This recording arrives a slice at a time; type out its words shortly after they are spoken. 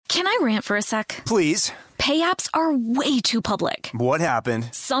Can I rant for a sec? Please. Pay apps are way too public. What happened?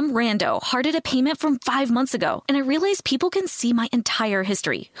 Some rando hearted a payment from 5 months ago, and I realized people can see my entire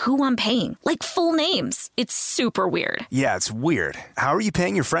history, who I'm paying, like full names. It's super weird. Yeah, it's weird. How are you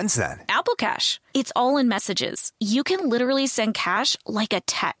paying your friends then? Apple Cash. It's all in messages. You can literally send cash like a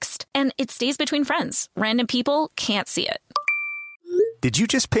text, and it stays between friends. Random people can't see it. Did you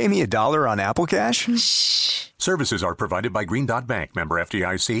just pay me $1 on Apple Cash? Shh. Services are provided by Green Dot Bank. Member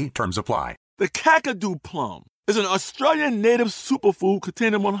FDIC. Terms apply. The Kakadu plum is an Australian native superfood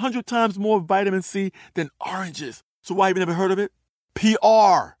containing 100 times more vitamin C than oranges. So why have you never heard of it?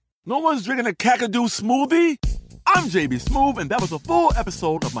 PR. No one's drinking a Kakadu smoothie? I'm JB Smooth, and that was a full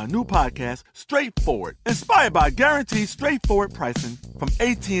episode of my new podcast, Straightforward, inspired by guaranteed straightforward pricing from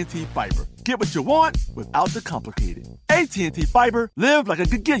AT&T Fiber. Get what you want without the complicated. AT&T Fiber, live like a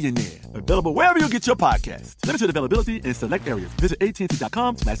gigillionaire. Available wherever you get your podcasts. Limited availability in select areas. Visit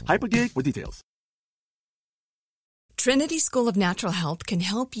AT&T.com/hypergig for details. Trinity School of Natural Health can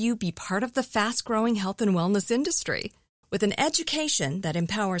help you be part of the fast-growing health and wellness industry. With an education that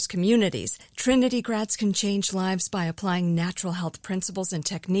empowers communities, Trinity grads can change lives by applying natural health principles and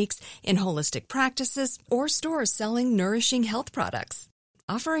techniques in holistic practices or stores selling nourishing health products.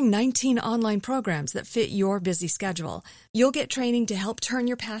 Offering 19 online programs that fit your busy schedule, you'll get training to help turn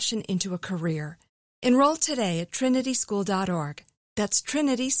your passion into a career. Enroll today at trinityschool.org. That's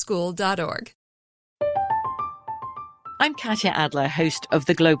trinityschool.org. I'm Katya Adler, host of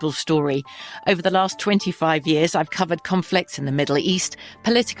The Global Story. Over the last 25 years, I've covered conflicts in the Middle East,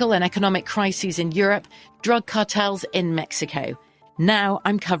 political and economic crises in Europe, drug cartels in Mexico. Now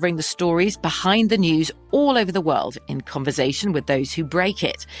I'm covering the stories behind the news all over the world in conversation with those who break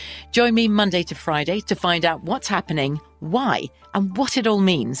it. Join me Monday to Friday to find out what's happening, why, and what it all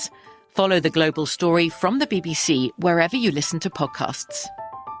means. Follow The Global Story from the BBC wherever you listen to podcasts.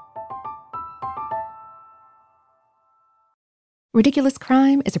 Ridiculous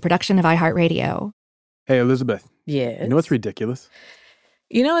Crime is a production of iHeartRadio. Hey, Elizabeth. Yes? You know what's ridiculous?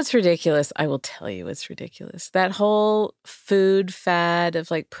 You know what's ridiculous? I will tell you what's ridiculous. That whole food fad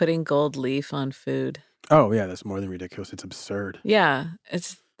of like putting gold leaf on food. Oh, yeah, that's more than ridiculous. It's absurd. Yeah,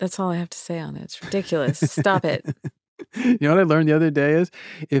 that's all I have to say on it. It's ridiculous. Stop it. You know what I learned the other day is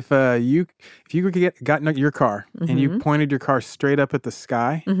if you got in your car and you pointed your car straight up at the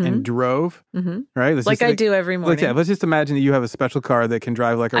sky and drove, right? Like I do every morning. Let's just imagine that you have a special car that can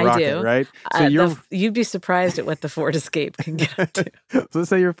drive like a rocket, right? So you'd be surprised at what the Ford Escape can get up to. So let's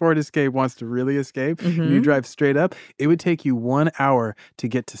say your Ford Escape wants to really escape and you drive straight up. It would take you 1 hour to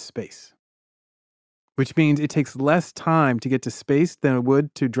get to space, which means it takes less time to get to space than it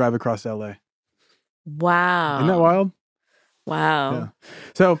would to drive across LA. Wow. Isn't that wild? Wow. Yeah.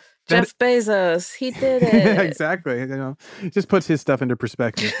 So Jeff Bezos, he did it. Exactly. You know, it just puts his stuff into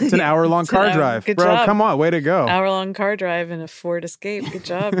perspective. It's an hour-long car drive. Good Bro, job. Come on, way to go. Hour-long car drive in a Ford Escape. Good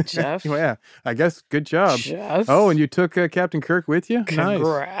job, Jeff. Well, yeah, I guess good job. Jeff. Oh, and you took Captain Kirk with you?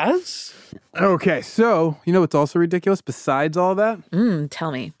 Congrats. Nice. Okay, so you know what's also ridiculous besides all that?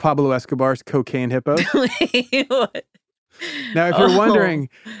 Tell me. Pablo Escobar's cocaine hippos. Wait, what? Now, if you're wondering,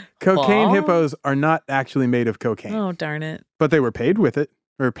 cocaine hippos are not actually made of cocaine. Oh, darn it. But they were paid with it,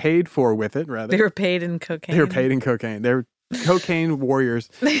 or paid for with it, rather. They were paid in cocaine. They were paid in cocaine. They're cocaine warriors.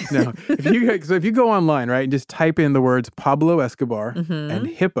 No, if you go online, right, and just type in the words Pablo Escobar and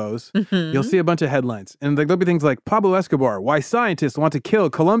hippos, you'll see a bunch of headlines. And there'll be things like, Pablo Escobar, why scientists want to kill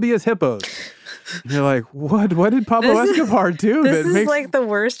Colombia's hippos. And you're like, what? What did Pablo Escobar do? This is like the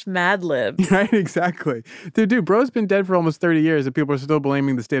worst Mad Libs. Right, exactly. Dude, bro's been dead for almost 30 years and people are still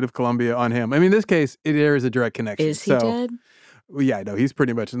blaming the state of Colombia on him. I mean, in this case, there is a direct connection. Is he dead? Well, yeah, no, he's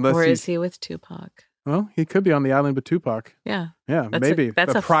pretty much. Or is he with Tupac? Well, he could be on the island with Tupac. Yeah. Yeah, maybe.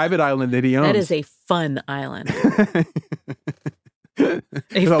 That's a private island that he owns. That is a fun island.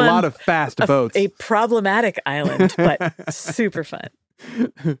 There's a lot of fast boats. A problematic island, but super fun.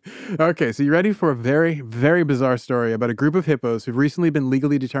 Okay, so you ready for a very, very bizarre story about a group of hippos who've recently been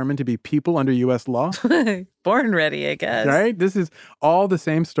legally determined to be people under U.S. law? Born ready, I guess. Right? This is all the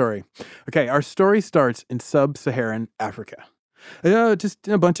same story. Okay, our story starts in sub-Saharan Africa. Just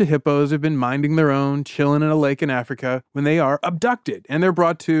a bunch of hippos have been minding their own, chilling in a lake in Africa when they are abducted and they're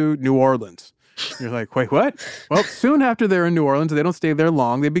brought to New Orleans. You're like, wait, what? Well, soon after they're in New Orleans, they don't stay there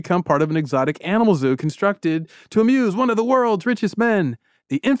long. They become part of an exotic animal zoo constructed to amuse one of the world's richest men,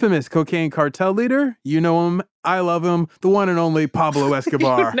 the infamous cocaine cartel leader. You know him. I love him. The one and only Pablo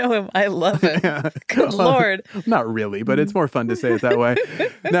Escobar. You know him. I love him. Yeah. Good Lord. Not really, but it's more fun to say it that way.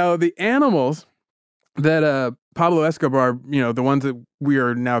 Now, the animals that Pablo Escobar, the ones that we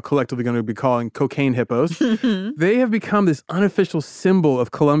are now collectively going to be calling cocaine hippos, they have become this unofficial symbol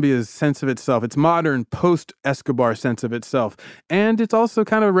of Colombia's sense of itself, its modern post-Escobar sense of itself. And it's also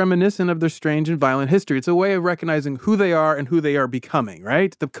kind of reminiscent of their strange and violent history. It's a way of recognizing who they are and who they are becoming,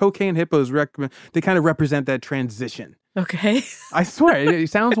 right? The cocaine hippos, they kind of represent that transition. Okay. I swear, it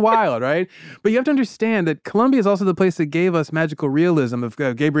sounds wild, right? But you have to understand that Colombia is also the place that gave us magical realism of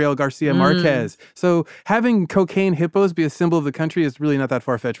Gabriel Garcia Marquez. So having cocaine hippos be a symbol of the country is really not that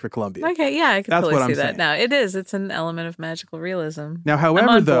far-fetched for Colombia. Okay, yeah, I can That's totally what see I'm that saying. now. It is. It's an element of magical realism. Now,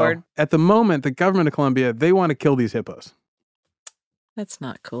 however, though, at the moment, the government of Colombia, they want to kill these hippos. That's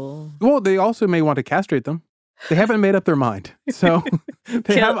not cool. Well, they also may want to castrate them. They haven't made up their mind. So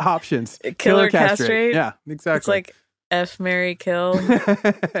they have options. Kill or castrate? Yeah, exactly. It's like F, marry, kill.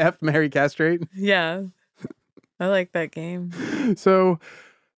 F, marry, castrate. Yeah. I like that game. So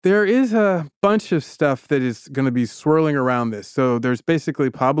there is a bunch of stuff that is going to be swirling around this. So there's basically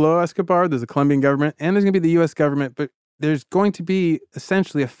Pablo Escobar, there's the Colombian government, and there's going to be the U.S. government, but there's going to be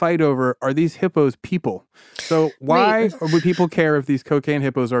essentially a fight over, are these hippos people? So why would people care if these cocaine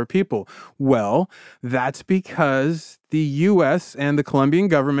hippos are people? Well, that's because the U.S. and the Colombian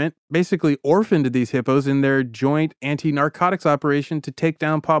government basically orphaned these hippos in their joint anti-narcotics operation to take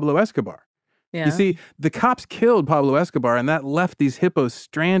down Pablo Escobar. Yeah. You see, the cops killed Pablo Escobar, and that left these hippos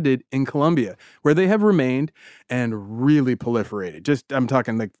stranded in Colombia, where they have remained and really proliferated. I'm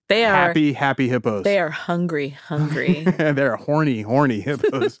talking like happy hippos. They are hungry. They're horny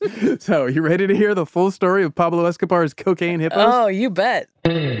hippos. So, you ready to hear the full story of Pablo Escobar's cocaine hippos? Oh, you bet.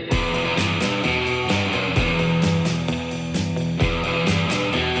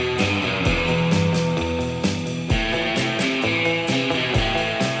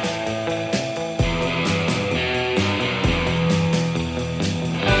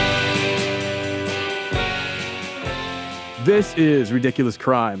 This is Ridiculous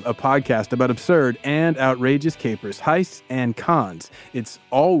Crime, a podcast about absurd and outrageous capers, heists, and cons. It's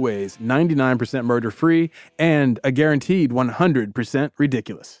always 99% murder-free and a guaranteed 100%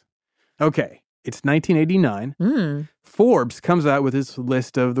 ridiculous. Okay, it's 1989. Forbes comes out with his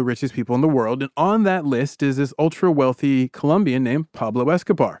list of the richest people in the world, and on that list is this ultra-wealthy Colombian named Pablo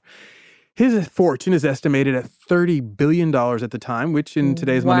Escobar. His fortune is estimated at $30 billion at the time, which in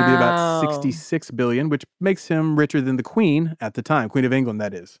today's money would be about $66 billion, which makes him richer than the Queen at the time, Queen of England,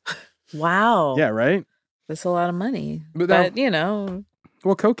 that is. Wow. Yeah, right? That's a lot of money. But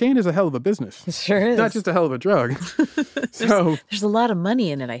Well, cocaine is a hell of a business. It sure is. It's not just a hell of a drug. There's a lot of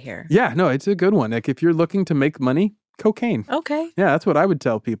money in it, I hear. Yeah, no, it's a good one. Like, if you're looking to make money, cocaine. Okay. Yeah, that's what I would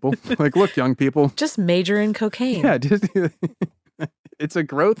tell people. Like, look, young people. Just major in cocaine. Yeah, just... It's a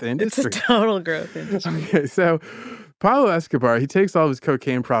growth industry. It's a total growth industry. Okay, so Pablo Escobar, he takes all of his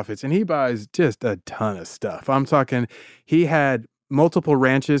cocaine profits and he buys just a ton of stuff. I'm talking, he had multiple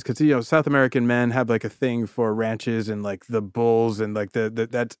ranches because, South American men have like a thing for ranches and like the bulls and like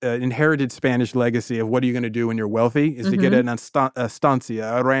that inherited Spanish legacy of what are you going to do when you're wealthy is to get an estancia,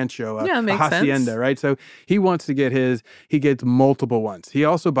 a rancho, a hacienda, sense. Right? So he wants to get he gets multiple ones. He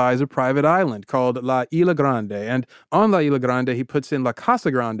also buys a private island called La Isla Grande. And on La Isla Grande, he puts in La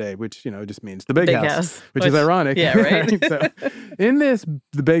Casa Grande, which, just means the big house, which is ironic. Yeah, right. So in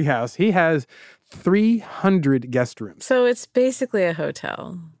the big house, he has 300 guest rooms. So it's basically a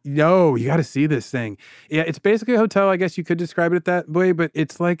hotel. No, you got to see this thing. Yeah, it's basically a hotel. I guess you could describe it that way, but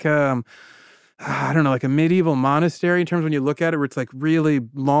it's like, I don't know, like a medieval monastery in terms when you look at it, where it's like really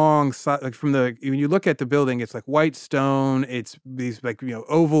long, like when you look at the building, it's like white stone. It's these like,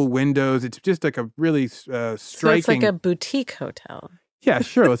 oval windows. It's just like a really striking. So it's like a boutique hotel. Yeah,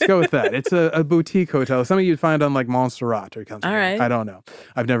 sure. Let's go with that. It's a boutique hotel. Something you'd find on like Montserrat or something. All right. I don't know.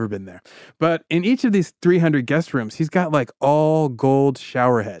 I've never been there. But in each of these 300 guest rooms, he's got like all gold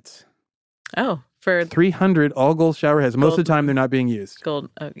shower heads. Oh, for 300 all gold shower heads. Most of the time, they're not being used. Gold.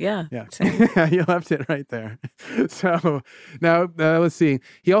 Oh, yeah. Yeah. You left it right there. So now let's see.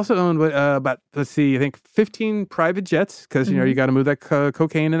 He also owned I think 15 private jets because, you got to move that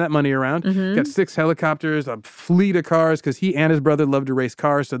cocaine and that money around. Got 6 helicopters, a fleet of cars because he and his brother loved to race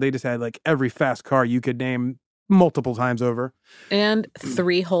cars. So they just had like every fast car you could name multiple times over. And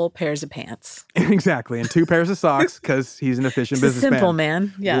 3 whole pairs of pants. Exactly. And 2 pairs of socks because he's an efficient businessman. Simple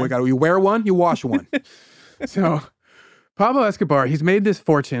man. Yeah. You wear one, you wash one. So Pablo Escobar, he's made this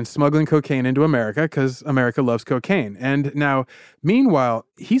fortune smuggling cocaine into America because America loves cocaine. And now, meanwhile,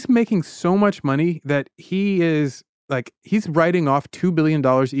 he's making so much money that he's writing off $2 billion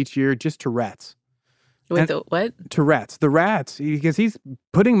each year just to rats. With the what? To rats. The rats, because he's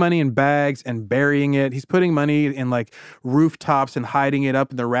putting money in bags and burying it. He's putting money in like rooftops and hiding it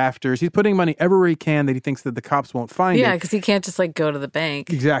up in the rafters. He's putting money everywhere he can that he thinks that the cops won't find it. Yeah, because he can't just like go to the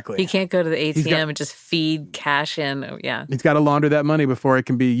bank. Exactly. He can't go to the ATM and just feed cash in. Oh, yeah. He's got to launder that money before it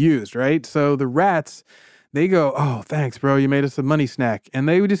can be used, right? So the rats, they go, oh, thanks, bro. You made us a money snack. And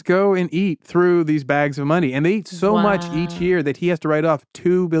they would just go and eat through these bags of money. And they eat so much each year that he has to write off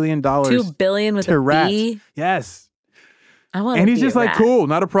 $2 billion. $2 billion with to a rats. B? Yes. I want And to he's be just a like, rat. cool,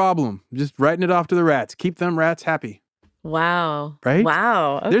 not a problem. Just writing it off to the rats. Keep them rats happy. Wow. Right?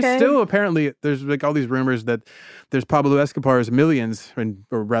 Wow. Okay. There's still apparently, there's like all these rumors that there's Pablo Escobar's millions,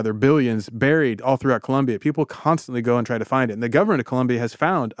 or rather billions, buried all throughout Colombia. People constantly go and try to find it. And the government of Colombia has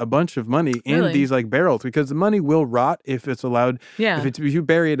found a bunch of money in these like barrels because the money will rot if it's allowed. Yeah. If you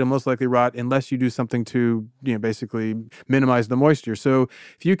bury it, it'll most likely rot unless you do something to, basically minimize the moisture. So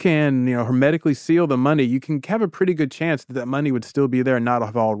if you can, hermetically seal the money, you can have a pretty good chance that money would still be there and not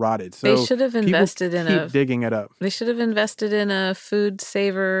have all rotted. So they should have invested keep digging it up. They should have invested in a food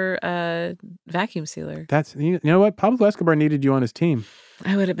saver vacuum sealer. That's, you know what? Pablo Escobar needed you on his team.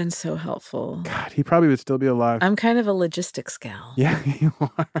 I would have been so helpful. God, he probably would still be alive. I'm kind of a logistics gal. Yeah, you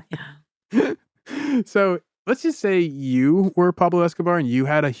are. Yeah. So let's just say you were Pablo Escobar and you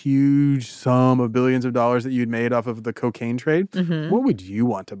had a huge sum of billions of dollars that you'd made off of the cocaine trade. Mm-hmm. What would you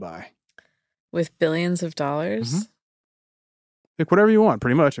want to buy? With billions of dollars? Mm-hmm. Like whatever you want,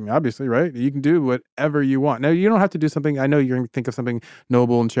 pretty much. I mean, obviously, right? You can do whatever you want. Now, you don't have to do something. I know you're going to think of something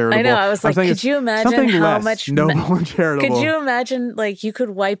noble and charitable. I know. I was like, could you imagine how much noble and charitable? Could you imagine, like, you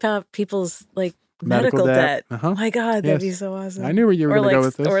could wipe out people's like medical debt? Uh-huh. My God, that'd be so awesome. I knew where you were going to go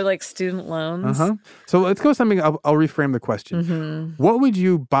with this. Or like student loans. Uh-huh. So let's go with something. I'll reframe the question. Mm-hmm. What would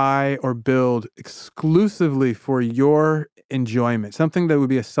you buy or build exclusively for your enjoyment? Something that would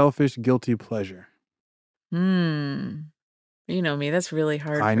be a selfish, guilty pleasure. You know me. That's really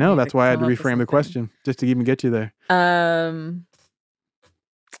hard. I know. That's why I had to reframe the question, just to even get you there. Some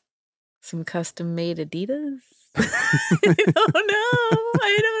custom-made Adidas? I don't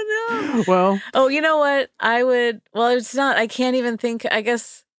know. Well. Oh, you know what? It's not, I can't even think, I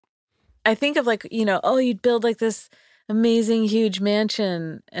guess, I think of like, you'd build like this amazing, huge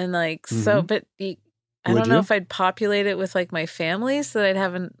mansion and like, so, but I don't know if I'd populate it with like my family so that I'd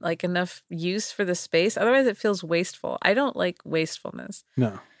have like enough use for the space. Otherwise it feels wasteful. I don't like wastefulness.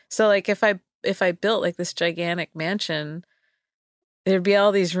 No. So like if I built like this gigantic mansion, there'd be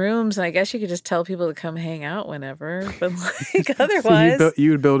all these rooms and I guess you could just tell people to come hang out whenever. But like otherwise. So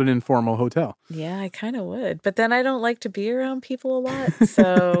you would build an informal hotel. Yeah, I kind of would. But then I don't like to be around people a lot.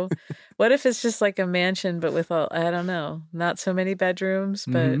 So what if it's just like a mansion but with I don't know, not so many bedrooms,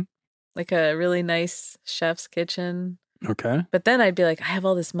 but like a really nice chef's kitchen. Okay. But then I'd be like, I have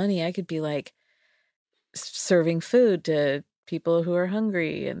all this money. I could be like serving food to people who are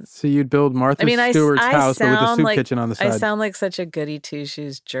hungry. And so you'd build Martha Stewart's house, but with a soup kitchen on the side. I sound like such a goody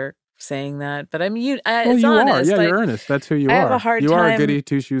two-shoes jerk saying that, but I'm you honest. Are. Yeah, you're earnest. That's who you are. I have a hard time. You are a goody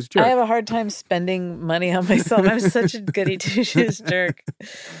two-shoes jerk. I have a hard time spending money on myself. I'm such a goody two-shoes jerk,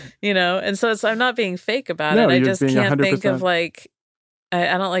 And so I'm not being fake about it. I just can't 100%. think of like,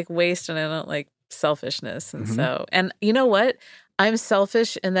 I don't like waste and I don't like selfishness. And so, and you know what? I'm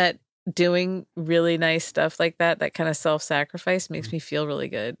selfish in that doing really nice stuff like that kind of self-sacrifice makes me feel really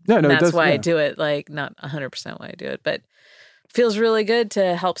good. Yeah, and that's why yeah. I do it. Like not 100% why I do it, but feels really good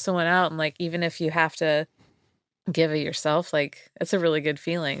to help someone out. And like, even if you have to give it yourself, like it's a really good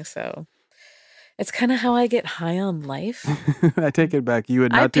feeling. So it's kind of how I get high on life. I take it back. You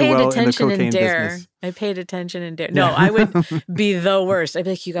would not do well in the cocaine business. I paid attention and dare. No, I would be the worst. I'd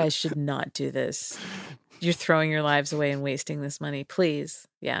be like, you guys should not do this. You're throwing your lives away and wasting this money. Please.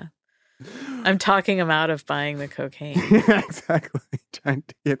 Yeah. I'm talking them out of buying the cocaine. Yeah, exactly. Trying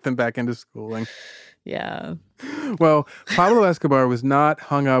to get them back into schooling. Yeah. Well, Pablo Escobar was not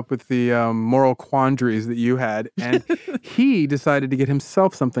hung up with the moral quandaries that you had, and he decided to get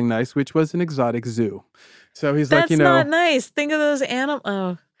himself something nice, which was an exotic zoo. So he's That's like, not nice. Think of those animals.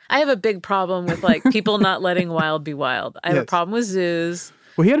 Oh, I have a big problem with like people not letting wild be wild. I have a problem with zoos.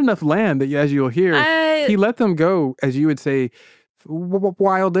 Well, he had enough land that, as you'll hear, he let them go, as you would say,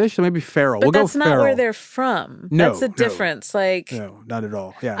 wildish, or maybe feral. But we'll that's go not feral. where they're from. No, that's the difference. Like, no, not at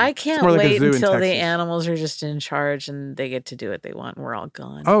all. Yeah, I can't like wait until the Texas. animals are just in charge and they get to do what they want and we're all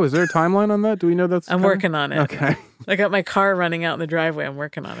gone. Oh, is there a timeline on that? Do we know that's I'm working on it. Okay. I got my car running out in the driveway. I'm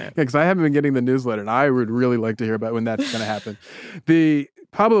working on it. Yeah, because I haven't been getting the newsletter, and I would really like to hear about when that's going to happen. The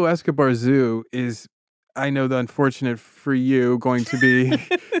Pablo Escobar Zoo is I know the unfortunate for you going to be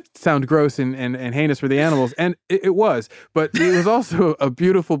sound gross and heinous for the animals. And it was, but it was also a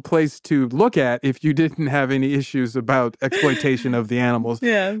beautiful place to look at if you didn't have any issues about exploitation of the animals.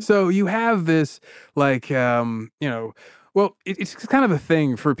 Yeah. So you have this well, it's kind of a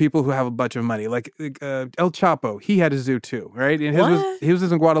thing for people who have a bunch of money. Like El Chapo, he had a zoo too, right? And he was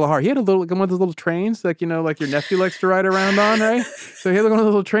in Guadalajara. He had one of those little trains, like your nephew likes to ride around on, right? So he had one of those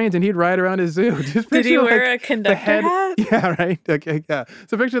little trains, and he'd ride around his zoo. Did he wear a conductor hat? Yeah, right. Okay, yeah.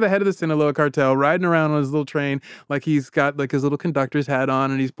 So picture the head of the Sinaloa cartel riding around on his little train, like he's got like his little conductor's hat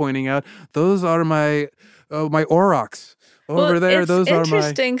on, and he's pointing out, "Those are my aurochs." Over there, those are my... It's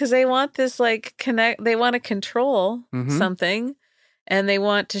interesting because they want this they want to control something and they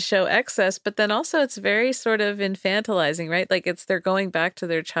want to show excess, but then also it's very sort of infantilizing, right? Like they're going back to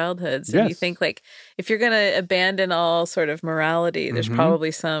their childhoods. And you think like, if you're going to abandon all sort of morality, there's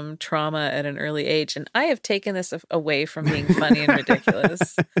probably some trauma at an early age. And I have taken this away from being funny and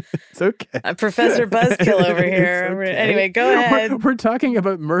ridiculous. It's okay. Professor Buzzkill over here. Okay. Anyway, go ahead. We're talking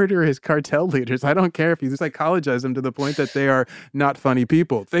about murderous cartel leaders. I don't care if you psychologize them to the point that they are not funny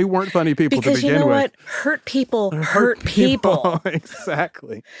people. They weren't funny people to begin with. Because you know what? Hurt people hurt people.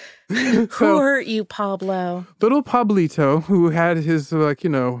 Exactly. Who hurt you, Pablo? Little Pablito, who had his,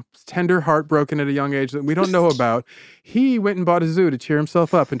 tender heart broken at a young age that we don't know about, he went and bought a zoo to cheer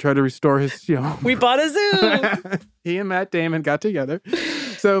himself up and try to restore his, We bought a zoo! He and Matt Damon got together.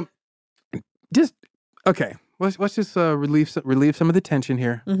 So, let's just relieve some of the tension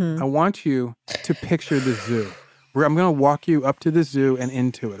here. I want you to picture the zoo. I'm going to walk you up to the zoo and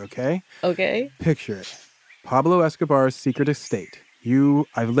into it, okay? Okay. Picture it. Pablo Escobar's secret estate.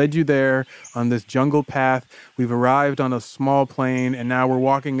 I've led you there on this jungle path. We've arrived on a small plain, and now we're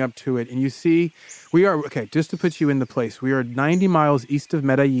walking up to it. And you see, just to put you in the place, we are 90 miles east of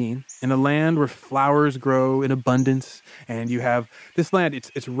Medellin, in a land where flowers grow in abundance. And you have this land,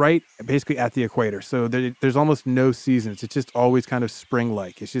 it's right basically at the equator. So there's almost no seasons. It's just always kind of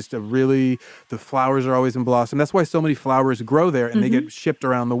spring-like. It's just the flowers are always in blossom. That's why so many flowers grow there, and they get shipped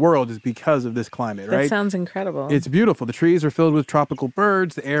around the world, is because of this climate, right? That sounds incredible. It's beautiful. The trees are filled with tropical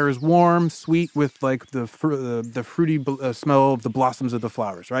birds. The air is warm, sweet, with like the fruity smell of the blossoms of the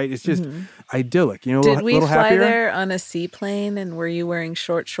flowers, right? It's just idyllic. Did we fly happier there on a seaplane, and were you wearing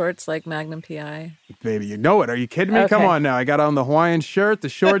short shorts like Magnum PI? Baby, you know it. Are you kidding me? Okay. Come on now. I got on the Hawaiian shirt, the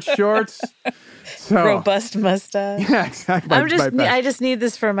short shorts. Robust mustache. Yeah, exactly. I just need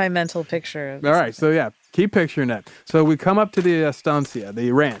this for my mental picture. All right. So yeah, keep picturing that. So we come up to the estancia,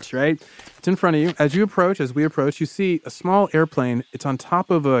 the ranch, right? It's in front of you. As we approach, you see a small airplane. It's on top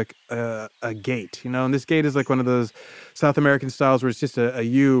of a gate, and this gate is like one of those South American styles where it's just a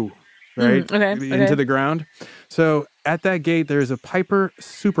U, right? Into the ground. So at that gate, there's a Piper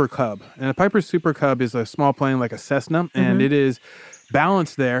Super Cub. And a Piper Super Cub is a small plane like a Cessna, and it is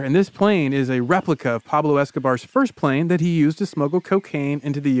balanced there. And this plane is a replica of Pablo Escobar's first plane that he used to smuggle cocaine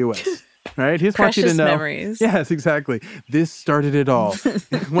into the U.S., right? He just wants you to know. Memories. Yes, exactly. This started it all.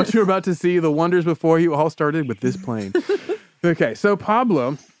 What you're about to see, the wonders before you, all started with this plane. Okay, so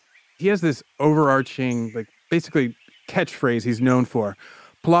Pablo, he has this overarching, basically catchphrase he's known for.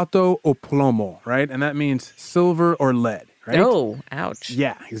 Plato o plomo, right? And that means silver or lead, right? Oh, ouch.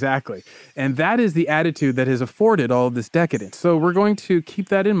 Yeah, exactly. And that is the attitude that has afforded all of this decadence. So we're going to keep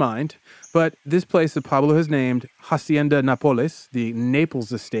that in mind. But this place that Pablo has named Hacienda Nápoles, the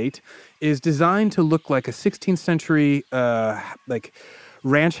Naples estate, is designed to look like a 16th century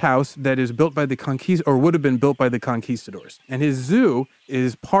ranch house that is built by would have been built by the conquistadors. And his zoo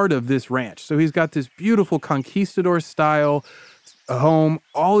is part of this ranch. So he's got this beautiful conquistador style home,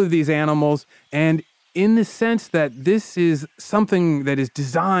 all of these animals, and in the sense that this is something that is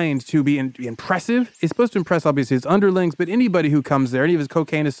designed to be impressive. It's supposed to impress, obviously, his underlings, but anybody who comes there, any of his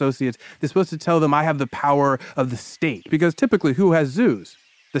cocaine associates, they're supposed to tell them, I have the power of the state. Because typically, who has zoos?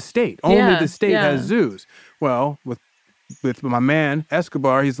 The state. Only the state has zoos. Well, with my man,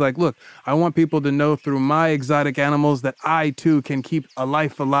 Escobar, he's like, look, I want people to know through my exotic animals that I, too, can keep a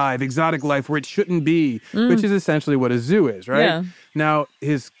life alive, exotic life where it shouldn't be, which is essentially what a zoo is, right? Yeah. Now,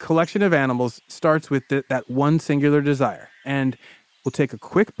 his collection of animals starts with that one singular desire. And we'll take a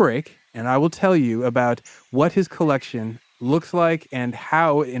quick break, and I will tell you about what his collection looks like and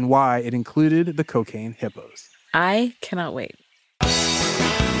how and why it included the cocaine hippos. I cannot wait.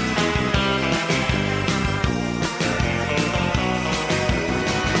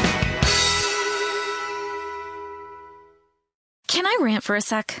 Can I rant for a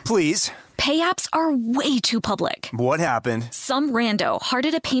sec? Please. Pay apps are way too public. What happened? Some rando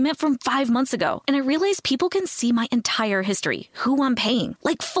hearted a payment from 5 months ago, and I realized people can see my entire history, who I'm paying,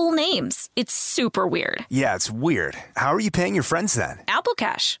 like full names. It's super weird. Yeah, it's weird. How are you paying your friends then? Apple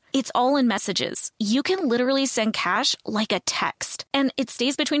Cash. It's all in messages. You can literally send cash like a text, and it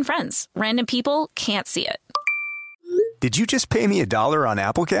stays between friends. Random people can't see it. Did you just pay me $1 on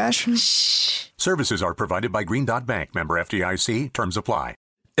Apple Cash? Shh. Services are provided by Green Dot Bank. Member FDIC. Terms apply.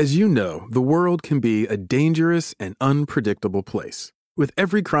 As you know, the world can be a dangerous and unpredictable place. With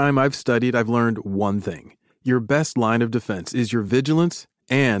every crime I've studied, I've learned one thing. Your best line of defense is your vigilance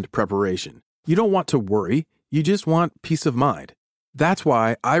and preparation. You don't want to worry. You just want peace of mind. That's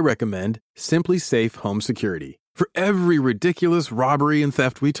why I recommend Simply Safe Home Security. For every ridiculous robbery and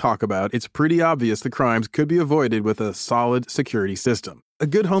theft we talk about, it's pretty obvious the crimes could be avoided with a solid security system. A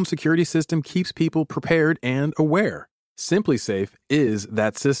good home security system keeps people prepared and aware. Simply Safe is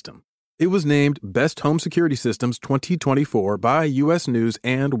that system. It was named Best Home Security Systems 2024 by U.S. News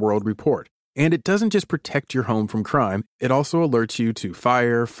and World Report. And it doesn't just protect your home from crime, it also alerts you to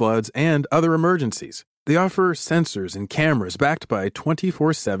fire, floods, and other emergencies. They offer sensors and cameras backed by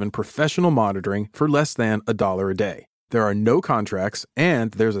 24/7 professional monitoring for less than $1 a day. There are no contracts,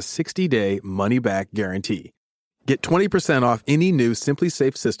 and there's a 60-day money-back guarantee. Get 20% off any new Simply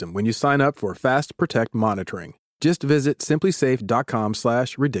Safe system when you sign up for Fast Protect monitoring. Just visit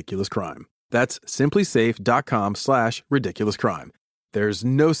simplysafe.com/ridiculouscrime. That's simplysafe.com/ridiculouscrime. There's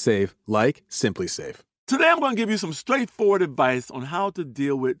no safe like Simply Safe. Today I'm going to give you some straightforward advice on how to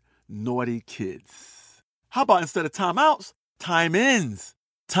deal with naughty kids. How about instead of timeouts, time-ins?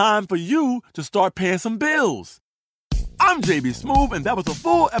 Time for you to start paying some bills. I'm JB Smoove, and that was a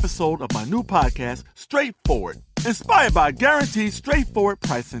full episode of my new podcast, Straightforward, inspired by guaranteed straightforward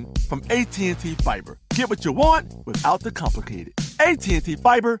pricing from AT&T Fiber. Get what you want without the complicated. AT&T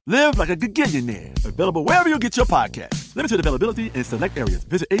Fiber, live like a gigillionaire. Available wherever you get your podcast. Limited availability in select areas.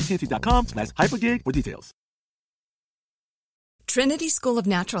 Visit AT&T.com/hypergig for details. Trinity School of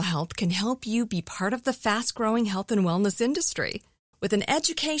Natural Health can help you be part of the fast-growing health and wellness industry. With an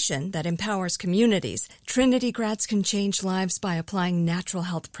education that empowers communities, Trinity grads can change lives by applying natural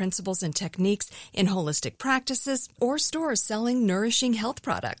health principles and techniques in holistic practices or stores selling nourishing health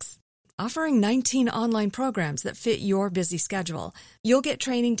products. Offering 19 online programs that fit your busy schedule, you'll get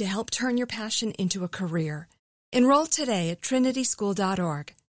training to help turn your passion into a career. Enroll today at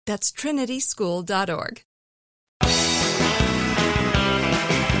trinityschool.org. That's trinityschool.org.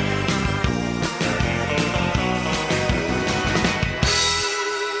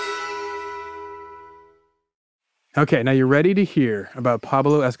 Okay, now you're ready to hear about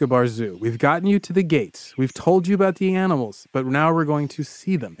Pablo Escobar's zoo. We've gotten you to the gates. We've told you about the animals, but now we're going to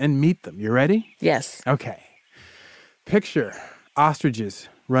see them and meet them. You ready? Yes. Okay. Picture ostriches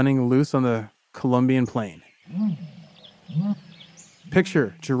running loose on the Colombian plain.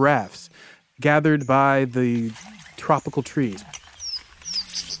 Picture giraffes gathered by the tropical trees.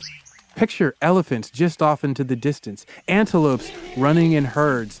 Picture elephants just off into the distance. Antelopes running in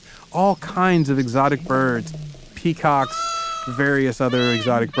herds. All kinds of exotic birds. Peacocks, various other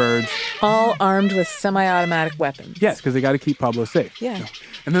exotic birds. All armed with semi-automatic weapons. Yes, because they got to keep Pablo safe. Yeah.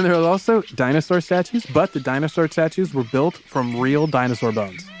 And then there are also dinosaur statues, but the dinosaur statues were built from real dinosaur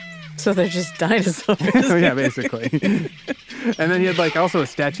bones. So they're just dinosaurs. Yeah, basically. And then he had also a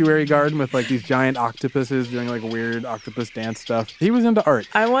statuary garden with these giant octopuses doing weird octopus dance stuff. He was into art.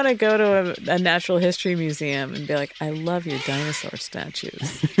 I want to go to a natural history museum and be like, I love your dinosaur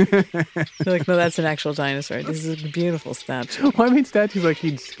statues. They're like, no, that's an actual dinosaur. This is a beautiful statue. Well, I mean, statues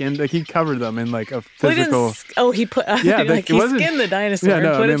he'd skinned, he'd covered them in a physical. He put. Yeah, he skinned the dinosaur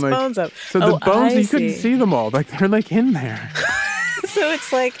and put its bones up. So the bones, you couldn't see them all. They're in there. So it's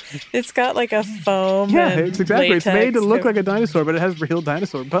got a foam. Yeah, it's exactly. Latex. It's made to look like a dinosaur, but it has real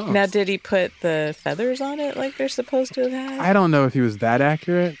dinosaur bones. Now, did he put the feathers on it like they're supposed to have had? I don't know if he was that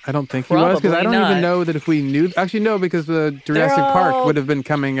accurate. I don't think he was, because I don't even know that if we knew. Actually, no, because the Jurassic Park would have been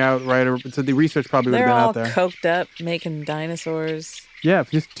coming out so the research probably would have been out there. They're all coked up making dinosaurs. Yeah,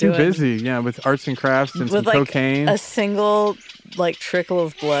 just too busy. Yeah, with arts and crafts and some cocaine. A single trickle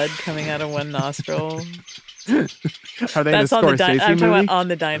of blood coming out of one nostril. Are they That's in a Scorsese I'm talking movie? about on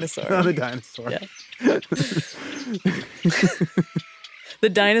the dinosaur. On the dinosaur. Yeah. The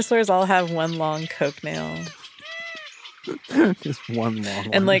dinosaurs all have one long coke nail. Just one long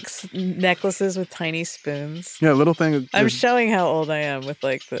one. And necklaces with tiny spoons. Yeah, little thing. I'm showing how old I am with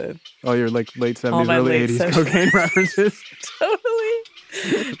the... Oh, you're late 70s, early 80s cocaine references.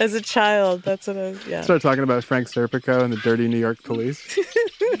 Totally. As a child, that's what I was, yeah. Start talking about Frank Serpico and the dirty New York police.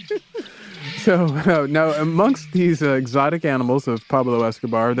 So now, amongst these exotic animals of Pablo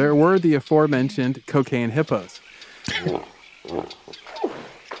Escobar, there were the aforementioned cocaine hippos.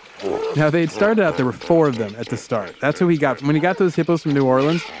 Now, they'd started out, there were 4 of them at the start. That's who he got. When he got those hippos from New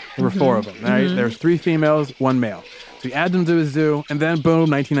Orleans, there were 4 of them. Right? There was 3 females, 1 male. So he adds them to his zoo, and then boom,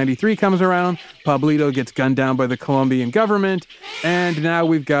 1993 comes around. Pablito gets gunned down by the Colombian government, and now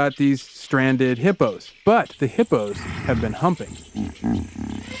we've got these stranded hippos. But the hippos have been humping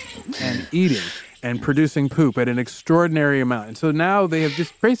and eating and producing poop at an extraordinary amount. And so now they have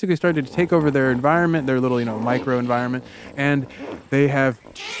just basically started to take over their environment, their little, micro environment, and they have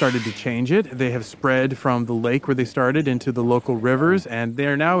started to change it. They have spread from the lake where they started into the local rivers, and they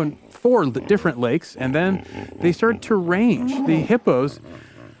are now in 4 different lakes, and then they start to range. The hippos,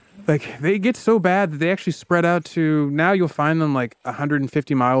 they get so bad that they actually spread out to, now you'll find them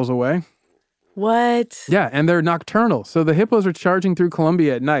 150 miles away. What? Yeah, and they're nocturnal. So the hippos are charging through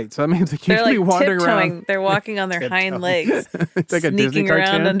Colombia at night. So that means they're usually wandering tiptoeing. around. They're walking on their hind legs. It's like a Disney sneaking cartoon.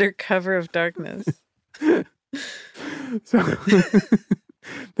 around under cover of darkness. So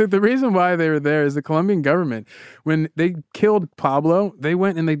the reason why they were there is the Colombian government, when they killed Pablo, they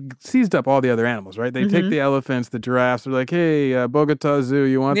went and they seized up all the other animals, right? They take the elephants, the giraffes. They're like, hey, Bogota Zoo,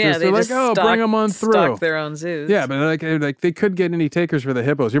 you want this? They're like, bring them on through. Stock their own zoos. Yeah, but they could get any takers for the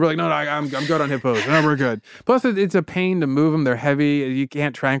hippos. You're like, no, I'm good on hippos. No, we're good. Plus, it's a pain to move them. They're heavy. You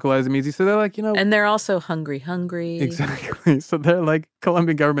can't tranquilize them easy. So they're like, And they're also hungry. Exactly. So they're like,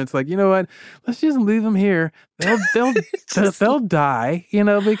 Colombian government's like, you know what? Let's just leave them here. They'll die,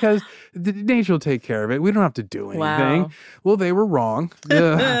 because nature will take care of it. We don't have to do anything. Wow. Well, they were wrong.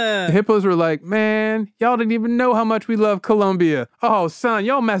 The hippos were like, man, y'all didn't even know how much we love Colombia. Oh, son,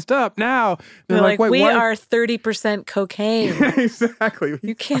 y'all messed up now. They're like, we are 30% cocaine. Exactly.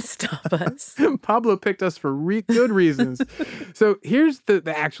 You can't stop us. Pablo picked us for good reasons. So here's the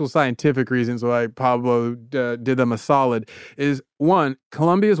actual scientific reasons why Pablo did them a solid is, 1,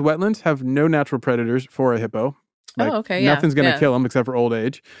 Colombia's wetlands have no natural predators for a hippo. Nothing's going to kill them except for old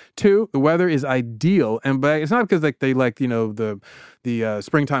age. 2, the weather is ideal. But it's not because they like, the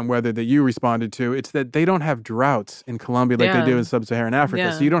springtime weather that you responded to. It's that they don't have droughts in Colombia like they do in sub-Saharan Africa.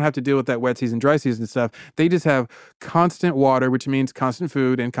 Yeah. So you don't have to deal with that wet season, dry season stuff. They just have constant water, which means constant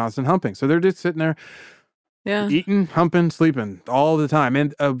food and constant humping. So they're just sitting there eating, humping, sleeping all the time.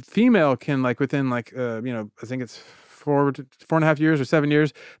 And a female can within I think it's 4.5 years or 7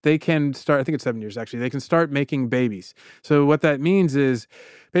 years, they can start, I think it's 7 years actually, they can start making babies. So what that means is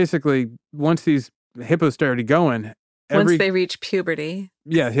basically once these hippos started going, once they reach puberty.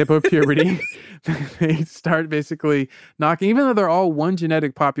 Yeah, hippo puberty, they start basically knocking, even though they're all one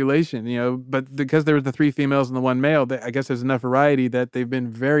genetic population, but because there were the 3 females and the 1 male, I guess there's enough variety that they've been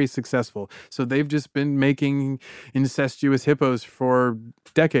very successful. So they've just been making incestuous hippos for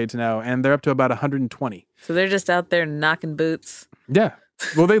decades now, and they're up to about 120. So they're just out there knocking boots. Yeah.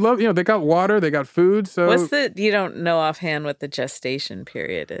 Well, they love, they got water, they got food. So you don't know offhand what the gestation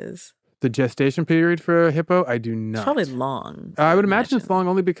period is? The gestation period for a hippo? I do not. It's probably long. I would imagine it's long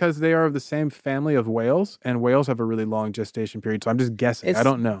only because they are of the same family of whales, and whales have a really long gestation period. So I'm just guessing. I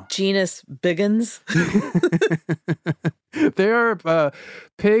don't know. Genus Biggins? They are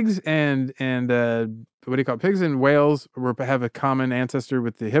pigs and what do you call it? Pigs and whales have a common ancestor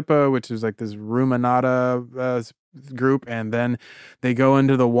with the hippo, which is like this ruminata group, and then they go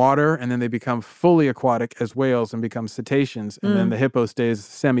into the water and then they become fully aquatic as whales and become cetaceans, and then the hippo stays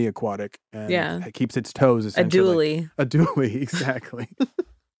semi-aquatic and it keeps its toes essentially. A dually, exactly.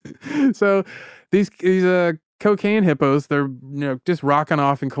 So these cocaine hippos, they're just rocking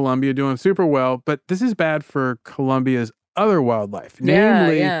off in Colombia doing super well, but this is bad for Colombia's other wildlife,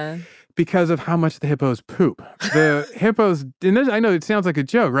 namely because of how much the hippos poop. The hippos, and I know it sounds like a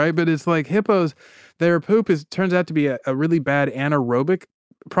joke, right? But it's like hippos, their poop turns out to be a really bad anaerobic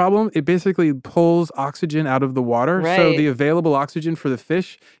problem. It basically pulls oxygen out of the water. Right. So the available oxygen for the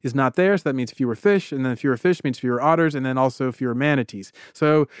fish is not there. So that means fewer fish. And then fewer fish means fewer otters. And then also fewer manatees.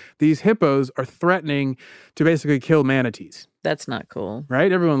 So these hippos are threatening to basically kill manatees. That's not cool.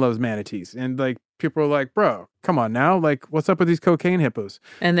 Right? Everyone loves manatees. And people are like, bro, come on now. What's up with these cocaine hippos?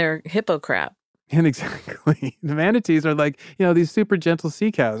 And they're hippo crap. And exactly. The manatees are these super gentle sea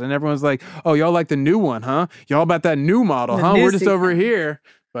cows. And everyone's like, oh, y'all like the new one, huh? Y'all about that new model, huh? We're just over here.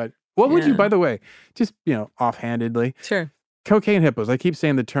 But what would you, by the way, just, offhandedly. Sure. Cocaine hippos. I keep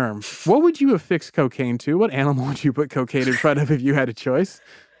saying the term. What would you affix cocaine to? What animal would you put cocaine in front of if you had a choice?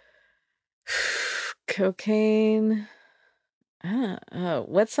 Cocaine.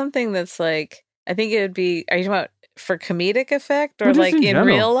 What's something that's I think it would be, are you talking about for comedic effect or Well, just like in general.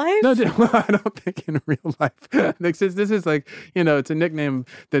 real life? No, well, I don't think in real life. This is like, it's a nickname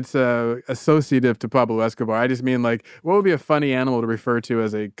that's associative to Pablo Escobar. I just mean like, what would be a funny animal to refer to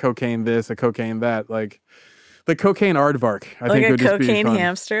as a cocaine this, a cocaine that, like cocaine aardvark, I like think a would just be cocaine fun.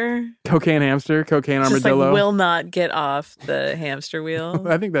 hamster? Cocaine hamster, cocaine Just armadillo. like will not get off the hamster wheel.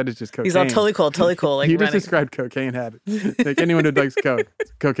 I think that is just cocaine. He's all totally cool. Like you just running. described cocaine habits. Like anyone who likes coke,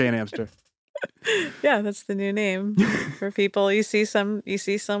 cocaine hamster. Yeah, that's the new name for people. You see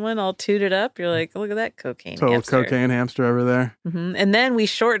someone all tooted up. You're like, look at that cocaine Total hamster. cocaine hamster over there. Mm-hmm. And then we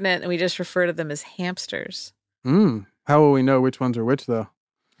shorten it and we just refer to them as hamsters. How will we know which ones are which, though?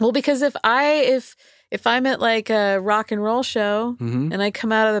 Well, because if I'm at like a rock and roll show and I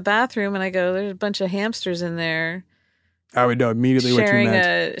come out of the bathroom and I go, there's a bunch of hamsters in there. I would know immediately what you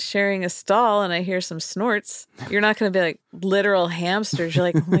meant. Sharing a stall and I hear some snorts. You're not going to be like literal hamsters. You're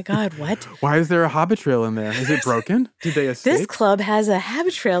like, oh my God, what? Why is there a habit trail in there? Is it broken? Did they escape? This club has a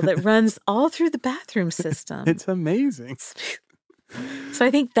habit trail that runs all through the bathroom system. It's amazing. So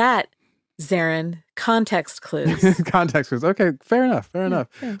I think that, Zarin, context clues. Context clues. Okay, fair enough.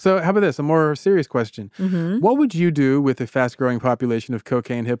 Yeah. So how about this? A more serious question. What would you do with a fast-growing population of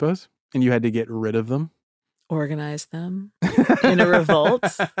cocaine hippos and you had to get rid of them? Organize them in a revolt.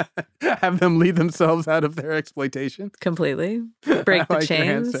 Have them lead themselves out of their exploitation? Completely. Break the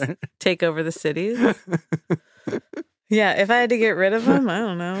chains. Take over the cities. Yeah, if I had to get rid of them, I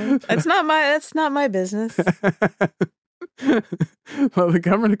don't know. That's not my business. Well, the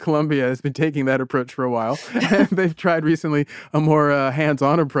government of Colombia has been taking that approach for a while. And they've tried recently a more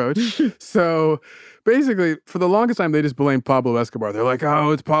hands-on approach. So basically, for the longest time, they just blamed Pablo Escobar. They're like,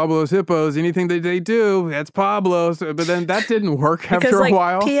 oh, it's Pablo's hippos. Anything that they do, that's Pablo's. But then that didn't work after a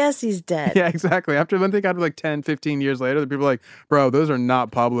while. P.S. he's dead. Yeah, exactly. After when they got to like 10, 15 years later, the people are like, bro, those are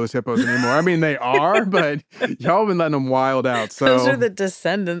not Pablo's hippos anymore. I mean, they are, but y'all been letting them wild out. So those are the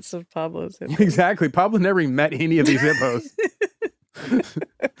descendants of Pablo's hippos. Exactly. Pablo never even met any of these hippos.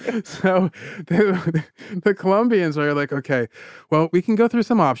 So the Colombians are like, okay, well, we can go through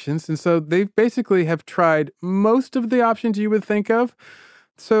some options. And so they basically have tried most of the options you would think of.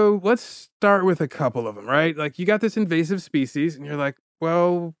 So let's start with a couple of them, right? Like you got this invasive species and you're like,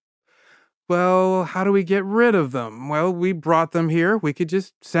 well, how do we get rid of them? Well, we brought them here. We could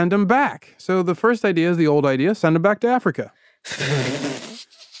just send them back. So the first idea is the old idea, send them back to Africa.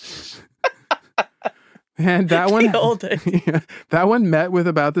 And that one met with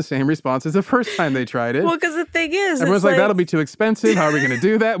about the same response as the first time they tried it. Well, because the thing is, everyone's like, that'll be too expensive. How are we going to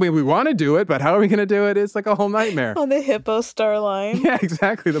do that? We want to do it, but how are we going to do it? It's like a whole nightmare. On the hippo star line. Yeah,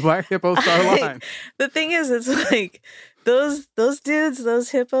 exactly. The black hippo star line. The thing is, it's like those dudes, those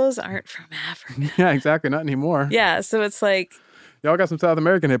hippos aren't from Africa. Yeah, exactly. Not anymore. Yeah, so it's like, y'all got some South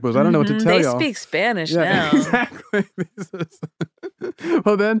American hippos. I don't know what to tell y'all. They speak Spanish now. Exactly.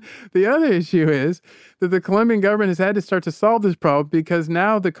 Well, then the other issue is that the Colombian government has had to start to solve this problem because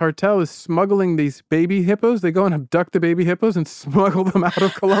now the cartel is smuggling these baby hippos. They go and abduct the baby hippos and smuggle them out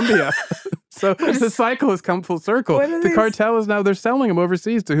of Colombia. So the cycle has come full circle. The cartel is now, they're selling them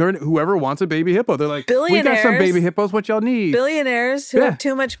overseas to whoever wants a baby hippo. They're like, we got some baby hippos. What y'all need? Billionaires who have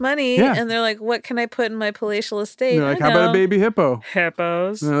too much money. Yeah. And they're like, what can I put in my palatial estate? They're like, how about a baby hippo?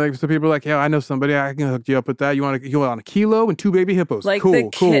 Hippos. And like, so people are like, yeah, I know somebody. I can hook you up with that. You want a kilo and 2 baby hippos. Like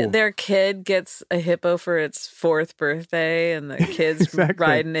cool. Their kid gets a hippo for its 4th birthday and the kid's exactly.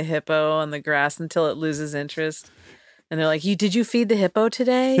 riding a hippo on the grass until it loses interest. And they're like, did you feed the hippo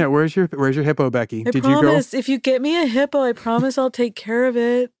today? Yeah, where's your hippo, Becky? Did you go? If you get me a hippo, I promise I'll take care of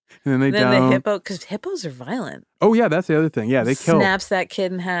it. And then the hippo, because hippos are violent. Oh, yeah, that's the other thing. Yeah, they kill. Snaps that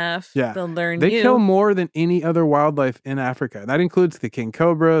kid in half. Yeah. They'll learn They kill more than any other wildlife in Africa. That includes the king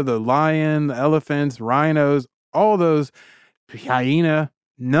cobra, the lion, the elephants, rhinos, all those, hyena.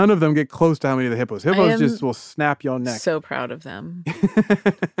 None of them get close to how many of the hippos. Hippos just will snap your neck. So proud of them.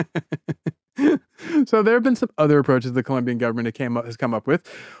 So there have been some other approaches the Colombian government has come up with.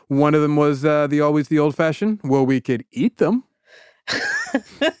 One of them was the old-fashioned, well, we could eat them.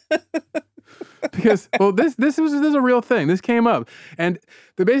 Because, well, this is a real thing. This came up. And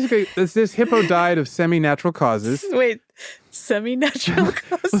basically, this hippo died of semi-natural causes. Wait, semi-natural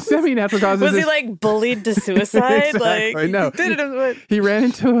causes? Well, semi-natural causes. Was he like bullied to suicide? Exactly, no. He ran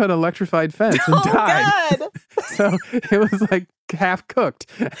into an electrified fence and died. God. So it was like half cooked.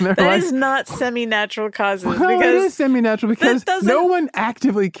 That is not semi-natural causes. Well, it is semi-natural because no one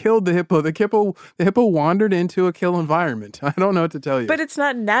actively killed the hippo. The hippo wandered into a kill environment. I don't know what to tell you. But it's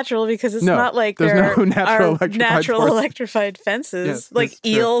not natural because it's not like there are natural electrified fences. Yeah, like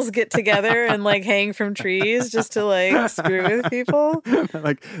eels get together and like hang from trees just to like screw with people.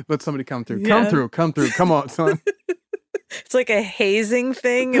 Like, let somebody come through. Yeah. Come through. Come on, son. It's like a hazing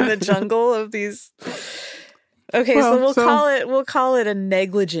thing in the jungle of these. Okay, so we'll call it a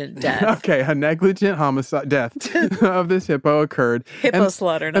negligent death. Okay, a negligent homicide death of this hippo occurred. Hippo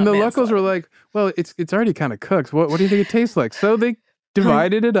slaughter, not and the manslaughter. locals were like, well, it's already kind of cooked. What do you think it tastes like? So they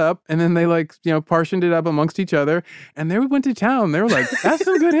divided it up, and then they portioned it up amongst each other, and they went to town. They were like, that's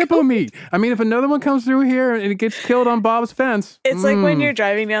some good hippo meat. I mean, if another one comes through here and it gets killed on Bob's fence. It's like when you're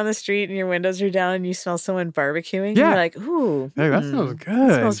driving down the street and your windows are down and you smell someone barbecuing. Yeah. You're like, ooh. Hey, that smells good.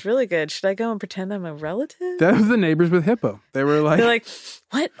 That smells really good. Should I go and pretend I'm a relative? That was the neighbors with hippo. They're like,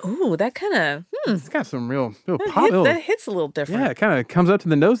 what? Ooh, that kind of, It's got some real that hits a little different. Yeah, it kind of comes up to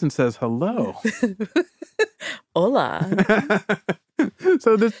the nose and says, hello. Hola.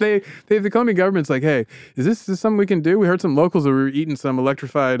 So the Colombian government's like, hey, is this something we can do? We heard some locals that were eating some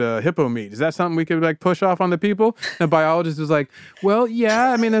electrified hippo meat. Is that something we could push off on the people? And the biologist was like, well,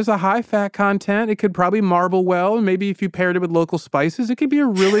 yeah, I mean, there's a high fat content. It could probably marble well. And maybe if you paired it with local spices, it could be a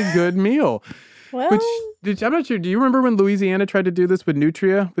really good meal. Well, I'm not sure. Do you remember when Louisiana tried to do this with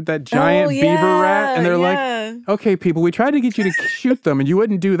nutria, with that giant beaver rat? And they're like, okay, people, we tried to get you to shoot them and you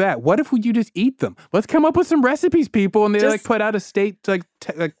wouldn't do that. What if you just eat them? Let's come up with some recipes, people. And they put out a state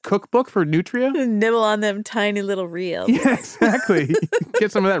cookbook for nutria. Nibble on them tiny little reels. Yeah, exactly.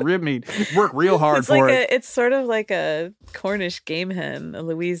 Get some of that rib meat. Work real hard for it. It's sort of like a Cornish game hen, a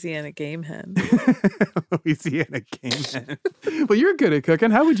Louisiana game hen. Louisiana game hen. Well, you're good at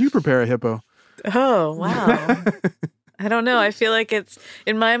cooking. How would you prepare a hippo? Oh, wow. I don't know. I feel like it's,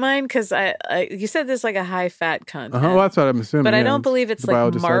 in my mind, because you said there's like a high fat content. Well, that's what I'm assuming. But I don't believe it's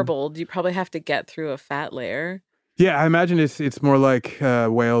like marbled. You probably have to get through a fat layer. Yeah, I imagine it's more like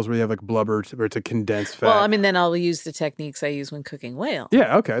whales where you have like blubber or it's a condensed fat. Well, I mean, then I'll use the techniques I use when cooking whale.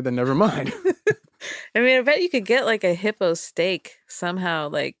 Yeah, okay, then never mind. I mean, I bet you could get like a hippo steak somehow,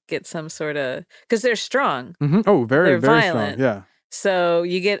 like get some sort of, because they're strong. Mm-hmm. Oh, very, they're very violent. strong. Yeah. So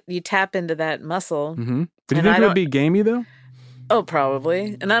you tap into that muscle. Mm-hmm. But do you think it would be gamey though? Oh,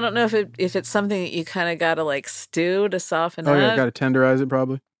 probably. And I don't know if it's something that you kind of got to like stew to soften up. Oh yeah, got to tenderize it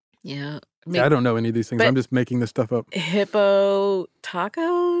probably. Yeah. I don't know any of these things. I'm just making this stuff up. Hippo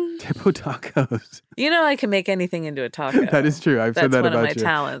tacos? Hippo tacos. You know I can make anything into a taco. That is true. I've said that about you. That's one of my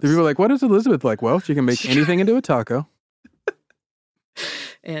talents. The people are like, what is Elizabeth like? Well, she can make anything into a taco.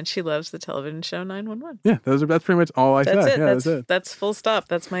 And she loves the television show 911. Yeah, that's pretty much all I said. That's it. Yeah, that's it. That's full stop.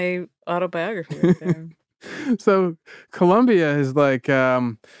 That's my autobiography right there. So Colombia is like,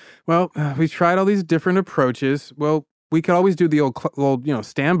 we tried all these different approaches. Well, we could always do the old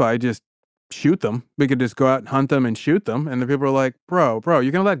standby, just shoot them. We could just go out and hunt them and shoot them. And the people are like, bro,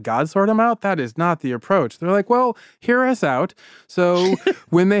 you're going to let God sort them out? That is not the approach. They're like, well, hear us out. So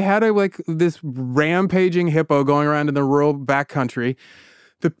when they had this rampaging hippo going around in the rural backcountry,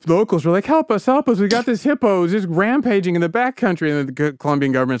 the locals were like, help us. We got this hippo just rampaging in the backcountry. And the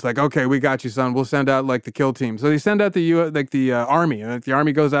Colombian government's like, okay, we got you, son. We'll send out the kill team. So they send out the army. And the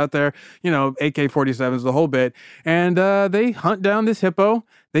army goes out there, AK-47s, the whole bit. And they hunt down this hippo.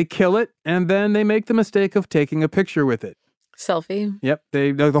 They kill it. And then they make the mistake of taking a picture with it. Selfie. Yep.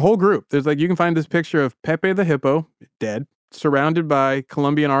 The whole group. There's you can find this picture of Pepe the hippo, dead, surrounded by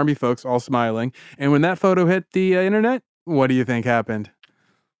Colombian army folks all smiling. And when that photo hit the internet, what do you think happened?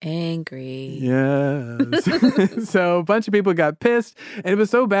 Angry. Yes. So a bunch of people got pissed, and it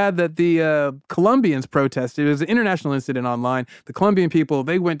was so bad that the Colombians protested. It was an international incident online. The Colombian people,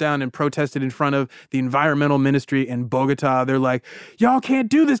 they went down and protested in front of the environmental ministry in Bogota. They're like, y'all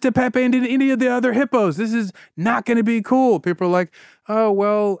can't do this to Pepe and to any of the other hippos. This is not going to be cool. People are like, oh,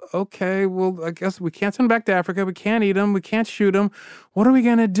 well, okay. Well, I guess we can't send them back to Africa. We can't eat them. We can't shoot them. What are we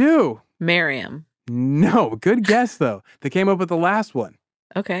going to do? Marry him. No. Good guess, though. They came up with the last one.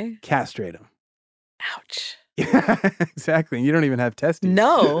 Okay. Castrate them. Ouch. Yeah, exactly. You don't even have testes.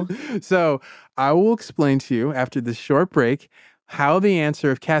 No. So I will explain to you after this short break how the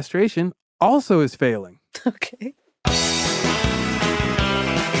answer of castration also is failing. Okay.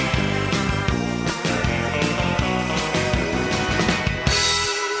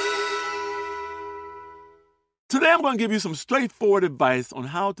 Today I'm going to give you some straightforward advice on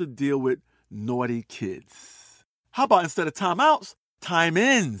how to deal with naughty kids. How about instead of timeouts,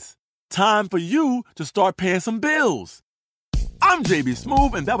 time-ins? Time for you to start paying some bills. I'm JB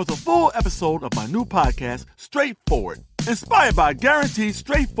Smoove, and that was a full episode of my new podcast, Straightforward, inspired by guaranteed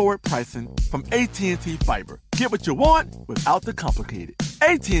straightforward pricing from AT&T Fiber. Get what you want without the complicated.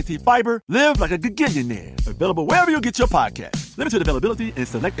 AT&T Fiber, live like a gigillionaire. Available wherever you get your podcast. Limited availability in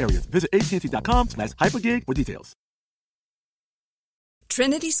select areas. Visit AT&T.com/hypergig for details.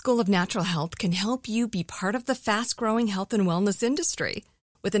 Trinity School of Natural Health can help you be part of the fast-growing health and wellness industry.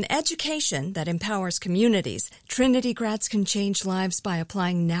 With an education that empowers communities, Trinity grads can change lives by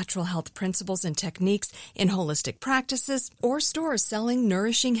applying natural health principles and techniques in holistic practices or stores selling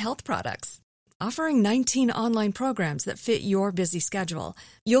nourishing health products. Offering 19 online programs that fit your busy schedule,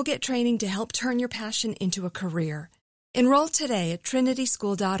 you'll get training to help turn your passion into a career. Enroll today at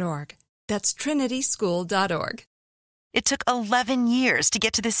trinityschool.org. That's trinityschool.org. It took 11 years to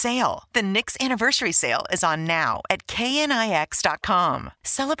get to this sale. The Knix Anniversary Sale is on now at knix.com.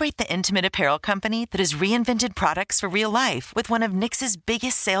 Celebrate the intimate apparel company that has reinvented products for real life with one of Knix's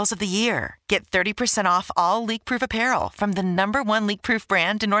biggest sales of the year. Get 30% off all leak-proof apparel from the #1 leak-proof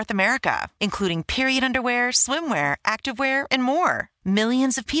brand in North America, including period underwear, swimwear, activewear, and more.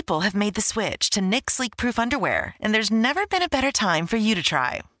 Millions of people have made the switch to Knix leak-proof underwear, and there's never been a better time for you to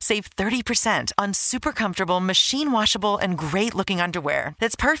try. Save 30% on super comfortable, machine-washable, and great-looking underwear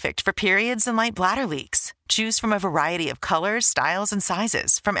that's perfect for periods and light bladder leaks. Choose from a variety of colors, styles, and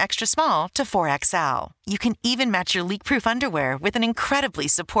sizes, from extra small to 4XL. You can even match your leak-proof underwear with an incredibly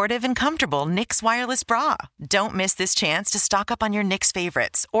supportive and comfortable Knix wireless bra. Don't miss this chance to stock up on your Knix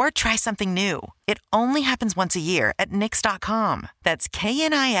favorites or try something new. It only happens once a year at Knix.com. That's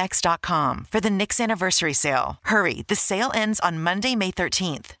KNIX.com for the Knix Anniversary Sale. Hurry, the sale ends on Monday, May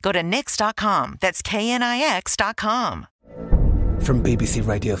 13th. Go to Knix.com. That's KNIX.com. From BBC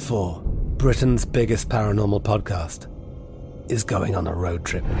Radio 4, Britain's biggest paranormal podcast is going on a road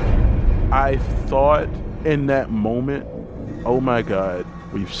trip. I thought in that moment, oh my God,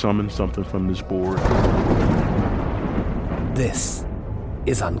 we've summoned something from this board. This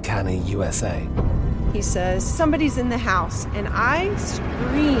is Uncanny USA. He says, somebody's in the house, and I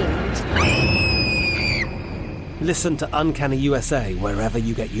screamed. Listen to Uncanny USA wherever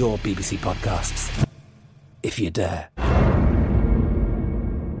you get your BBC podcasts, if you dare.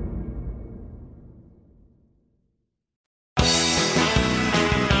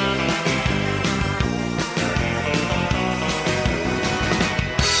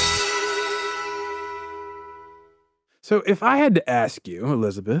 So if I had to ask you,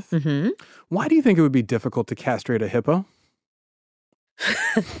 Elizabeth, why do you think it would be difficult to castrate a hippo?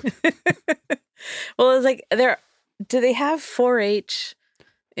 Well, it's like do they have 4-H?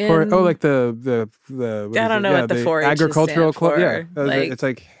 Like the I don't know what the 4-H agricultural club. Yeah, like,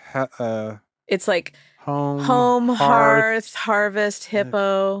 it's like home, hearth, harvest,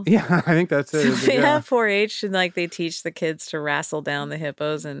 hippo. Yeah, I think that's it. So they have 4-H and like they teach the kids to wrestle down the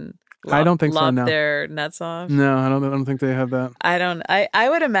hippos and I don't think so. Lop No. their nuts off. No, I don't think they have that. I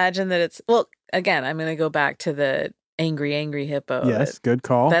would imagine that it's again. I'm going to go back to the angry hippo. Yes, good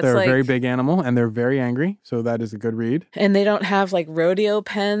call. They're a very big animal and they're very angry, so that is a good read. And they don't have like rodeo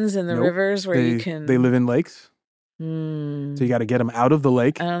pens in the rivers where you can. They live in lakes, so you got to get them out of the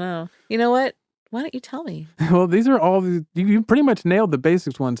lake. I don't know. You know what? Why don't you tell me? Well, these are all you pretty much nailed the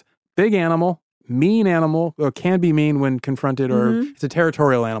basics ones. Big animal. Mean animal, or can be mean when confronted, or it's a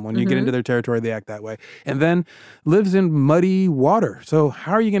territorial animal. When you get into their territory, they act that way. And then lives in muddy water. So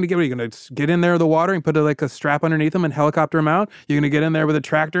how are you going to Are you going to get in there with the water and put a strap underneath them and helicopter them out? You're going to get in there with a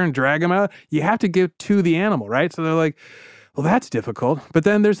tractor and drag them out? You have to get to the animal, right? So they're like, well, that's difficult. But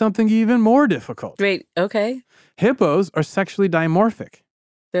then there's something even more difficult. Wait, okay. Hippos are sexually dimorphic.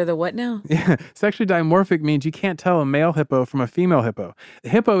 They're the what now? Yeah, sexually dimorphic means you can't tell a male hippo from a female hippo. The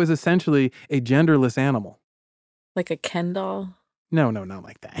hippo is essentially a genderless animal. Like a Ken doll? No, not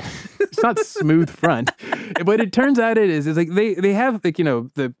like that. It's not smooth front. But it turns out it is. It's like they have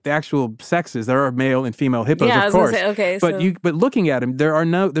the actual sexes. There are male and female hippos, of course. Gonna say, okay, but looking at them,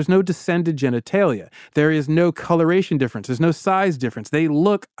 there's no descended genitalia. There is no coloration difference. There's no size difference. They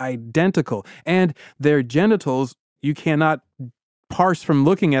look identical, and their genitals you cannot parse from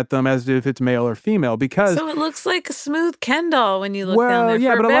looking at them as if it's male or female, because so it looks like a smooth Ken doll when you look down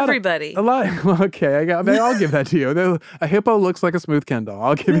there for everybody. Okay, I'll give that to you. A hippo looks like a smooth Ken doll.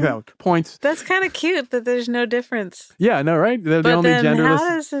 I'll give you that one. Points. That's kind of cute that there's no difference. Yeah, no, right? They're the only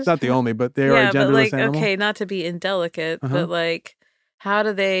genderless. Not the only, but they are a genderless animal. Okay, not to be indelicate, but like, how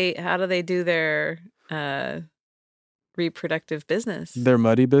do they do their reproductive business? Their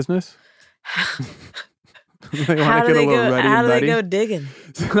muddy business. How do they go digging?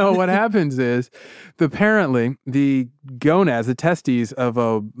 So what happens is, apparently the gonads, the testes of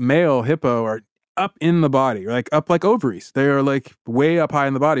a male hippo are up in the body, up like ovaries. They are like way up high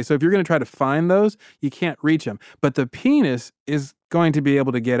in the body. So if you're going to try to find those, you can't reach them. But the penis is going to be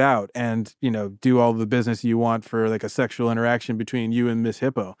able to get out and, do all the business you want for like a sexual interaction between you and Miss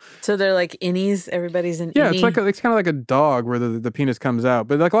Hippo. So they're like innies? Everybody's an Yeah, innie? it's kind of like a dog where the penis comes out.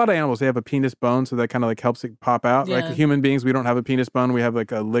 But like a lot of animals, they have a penis bone, so that kind of like helps it pop out. Yeah. Like human beings, we don't have a penis bone. We have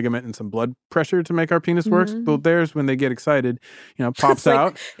like a ligament and some blood pressure to make our penis work. But theirs, when they get excited, pops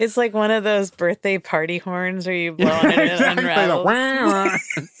out. It's like one of those birthday party horns where you blow on it and it unravels.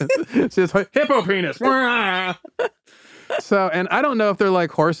 It's just like, hippo penis. So, and I don't know if they're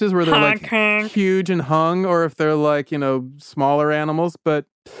like horses where they're like huge and hung, or if they're like, smaller animals, but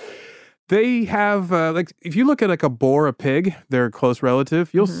they have, like, if you look at like a boar, a pig, they're a close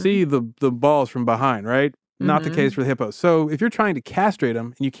relative, you'll see the balls from behind, right? Not the case for the hippos. So if you're trying to castrate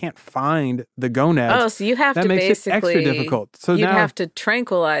them and you can't find the gonads, so you have that to makes basically, it extra difficult. So you'd now have to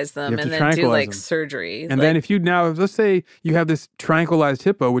tranquilize them and then do like surgery. And then if you let's say you have this tranquilized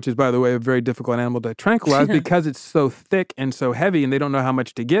hippo, which is, by the way, a very difficult animal to tranquilize because it's so thick and so heavy and they don't know how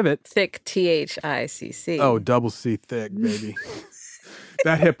much to give it. Thick, THICC. Oh, double C thick, baby.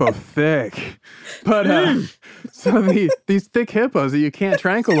 That hippo thick. But so these thick hippos that you can't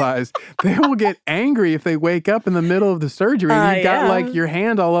tranquilize, they will get angry if they wake up in the middle of the surgery and you've got like your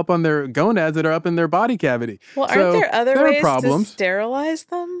hand all up on their gonads that are up in their body cavity. Well, aren't there other ways to sterilize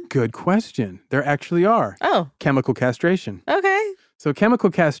them? Good question. There actually are. Oh. Chemical castration. Okay. So chemical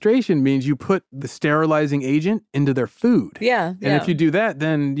castration means you put the sterilizing agent into their food. Yeah. And if you do that,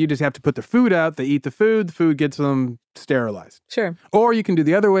 then you just have to put the food out. They eat the food gets them sterilized. Sure. Or you can do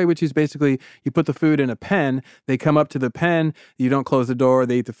the other way, which is basically you put the food in a pen. They come up to the pen. You don't close the door.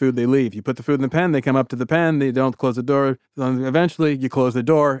 They eat the food. They leave. You put the food in the pen. They come up to the pen. They don't close the door. Then eventually, you close the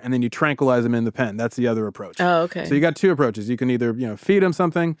door, and then you tranquilize them in the pen. That's the other approach. Oh, okay. So you got two approaches. You can either feed them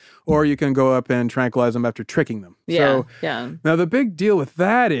something, or you can go up and tranquilize them after tricking them. Yeah. Now the big deal with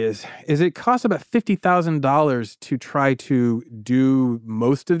that is it costs about $50,000 to try to do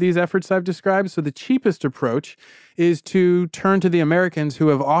most of these efforts I've described. So the cheapest approach is to turn to the Americans who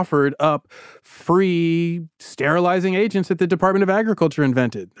have offered up free sterilizing agents that the Department of Agriculture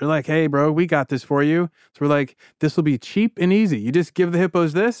invented. They're like, hey, bro, we got this for you. So we're like, this will be cheap and easy. You just give the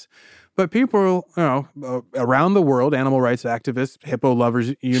hippos this. But people, around the world, animal rights activists, Hippo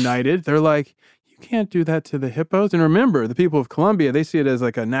Lovers United, they're like, you can't do that to the hippos. And remember, the people of Colombia, they see it as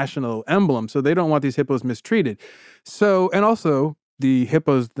like a national emblem. So they don't want these hippos mistreated. So, and also, the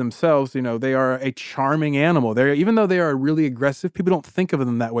hippos themselves, they are a charming animal. Even though they are really aggressive, people don't think of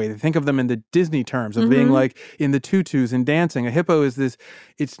them that way. They think of them in the Disney terms of being like in the tutus and dancing. A hippo is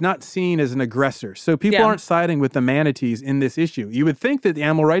it's not seen as an aggressor. So people aren't siding with the manatees in this issue. You would think that the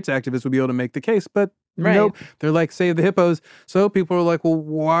animal rights activists would be able to make the case, but nope. They're like, save the hippos. So people are like,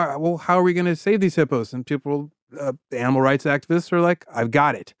 well, how are we going to save these hippos? And people, the animal rights activists are like, I've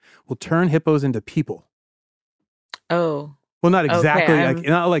got it. We'll turn hippos into people. Oh. Well, not exactly,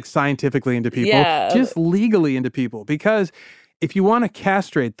 not like scientifically into people, just legally into people. Because if you want to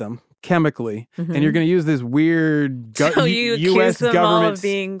castrate them chemically, and you're going to use this weird U.S. government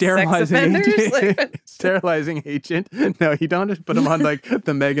sterilizing agent. No, you don't just put them on like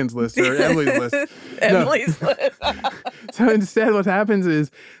the Megan's list or Emily's list. Emily's list. So instead, what happens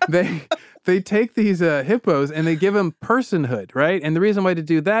is they take these hippos and they give them personhood, right? And the reason why to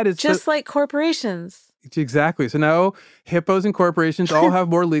do that is just like corporations. Exactly. So now hippos and corporations all have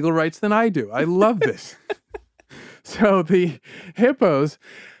more legal rights than I do. I love this. So the hippos,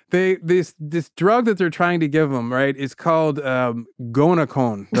 this drug that they're trying to give them, right, is called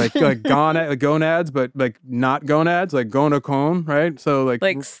gonacone, like gonads, but like not gonads, like gonacone, right? So like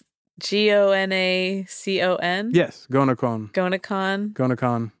GONACON? Yes, gonacone.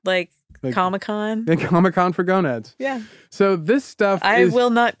 Gonacon. Like Comic-Con? Comic-Con for gonads. Yeah. So this stuff I will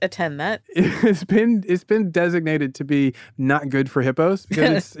not attend that. It's been designated to be not good for hippos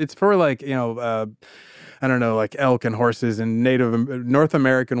because it's for like, I don't know, like elk and horses and North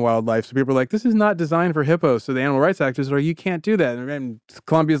American wildlife. So people are like, this is not designed for hippos. So the animal rights activists are like, you can't do that. And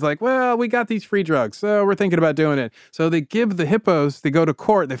Columbia's like, well, we got these free drugs, so we're thinking about doing it. So they give the hippos, they go to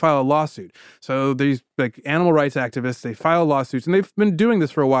court, they file a lawsuit. So these like animal rights activists, they file lawsuits, and they've been doing this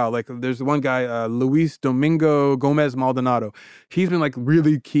for a while. Like there's one guy, Luis Domingo Gomez Maldonado. He's been like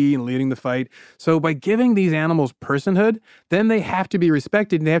really key in leading the fight. So by giving these animals personhood, then they have to be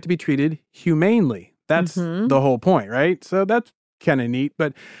respected and they have to be treated humanely. That's the whole point, right? So that's kind of neat.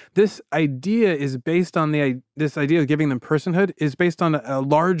 But this idea is based on this idea of giving them personhood is based on a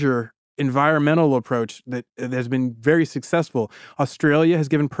larger environmental approach that has been very successful. Australia has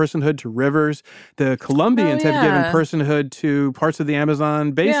given personhood to rivers. The Colombians have given personhood to parts of the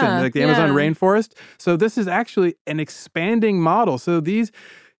Amazon basin, like the Amazon rainforest. So this is actually an expanding model. So these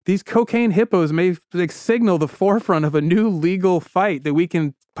these cocaine hippos may signal the forefront of a new legal fight that we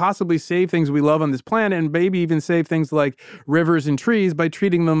can possibly save things we love on this planet and maybe even save things like rivers and trees by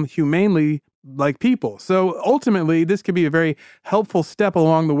treating them humanely like people. So ultimately, this could be a very helpful step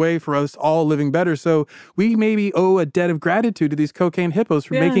along the way for us all living better. So we maybe owe a debt of gratitude to these cocaine hippos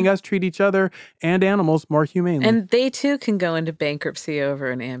for making us treat each other and animals more humanely. And they too can go into bankruptcy over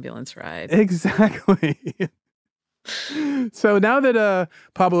an ambulance ride. Exactly. So now that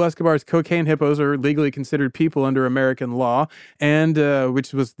Pablo Escobar's cocaine hippos are legally considered people under American law, and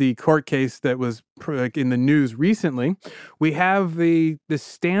which was the court case that was in the news recently, we have the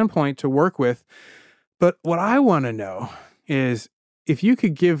standpoint to work with. But what I want to know is, if you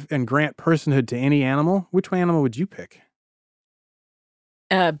could give and grant personhood to any animal, which animal would you pick?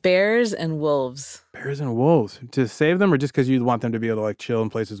 Bears and wolves. Bears and wolves. To save them, or just because you want them to be able to like chill in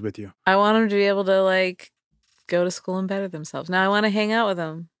places with you? I want them to be able to like go to school and better themselves. Now I want to hang out with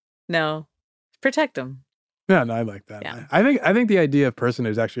them. No, protect them. Yeah, no, I like that. Yeah. I think the idea of personhood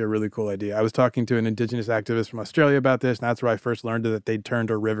is actually a really cool idea. I was talking to an indigenous activist from Australia about this, and that's where I first learned that they'd turned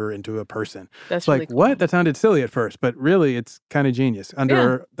a river into a person. That's like, really cool. What? That sounded silly at first, but really it's kind of genius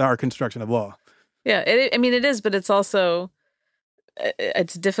under our construction of law. Yeah, it is, but it's also,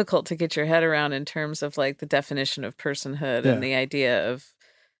 it's difficult to get your head around in terms of like the definition of personhood and the idea of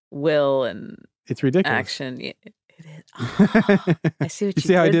will and it's ridiculous. Action. It is. Oh, I see what you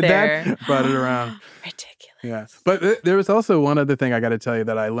see how I did there. That? Brought it around. Ridiculous. Yeah. But there was also one other thing I got to tell you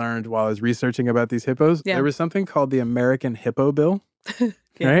that I learned while I was researching about these hippos. Yeah. There was something called the American Hippo Bill. Right?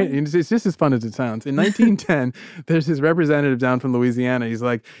 And it's just as fun as it sounds. In 1910, there's this representative down from Louisiana. He's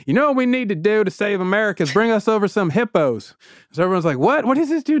like, you know what we need to do to save America is bring us over some hippos. So everyone's like, what? What is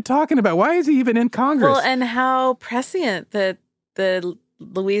this dude talking about? Why is he even in Congress? Well, and how prescient that the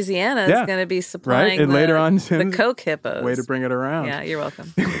Louisiana is going to be supplying and later on, the Coke hippos. Way to bring it around. Yeah, you're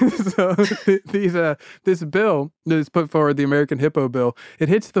welcome. So this bill that is put forward, the American Hippo Bill, it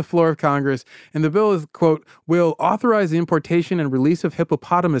hits the floor of Congress, and the bill is, quote, will authorize the importation and release of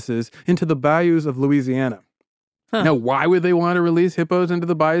hippopotamuses into the bayous of Louisiana. Huh. Now, why would they want to release hippos into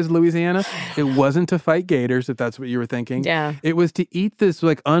the bayous of Louisiana? It wasn't to fight gators, if that's what you were thinking. Yeah. It was to eat this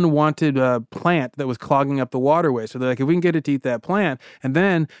like unwanted plant that was clogging up the waterway. So they're like, if we can get it to eat that plant, and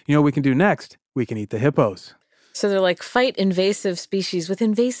then, you know what we can do next? We can eat the hippos. So they're like, fight invasive species with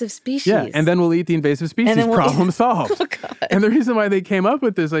invasive species. Yeah, and then we'll eat the invasive species. Problem solved. Oh, God. And the reason why they came up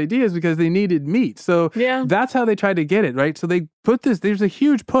with this idea is because they needed meat. So that's how they tried to get it, right? So they put this, there's a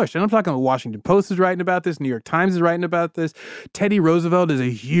huge push. And I'm talking about Washington Post is writing about this. New York Times is writing about this. Teddy Roosevelt is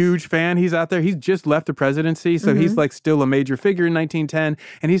a huge fan. He's out there. He's just left the presidency. So he's like still a major figure in 1910.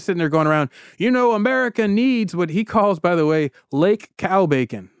 And he's sitting there going around, you know, America needs what he calls, by the way, lake cow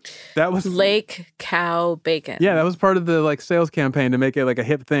bacon. That was lake cow bacon. Yeah, that was part of the like sales campaign to make it like a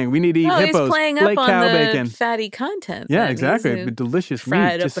hip thing. We need to eat hippos. He's playing up lake on cow the bacon. fatty content. Yeah, exactly. It'd be delicious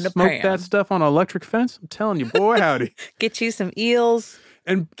fried meat. Up Just in a smoke pan. that stuff on an electric fence. I'm telling you, boy, howdy. Get you some eels.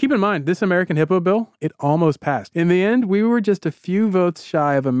 And keep in mind, this American Hippo Bill, it almost passed. In the end, we were just a few votes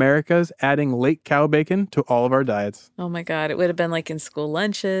shy of America's adding lake cow bacon to all of our diets. Oh my God, it would have been like in school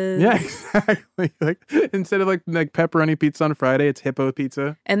lunches. Yeah, exactly. Like instead of like pepperoni pizza on Friday, it's hippo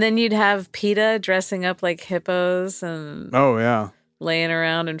pizza. And then you'd have PETA dressing up like hippos and laying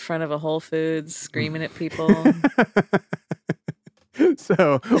around in front of a Whole Foods screaming at people.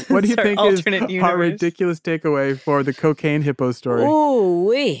 So, what do you think is our ridiculous takeaway for the cocaine hippo story?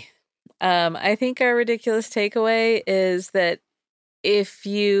 Ooh-wee. I think our ridiculous takeaway is that if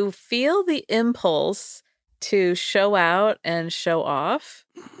you feel the impulse to show out and show off,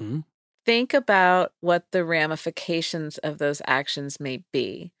 think about what the ramifications of those actions may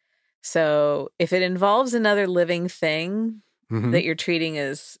be. So, if it involves another living thing that you're treating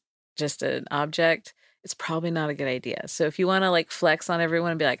as just an object, it's probably not a good idea. So if you want to like flex on everyone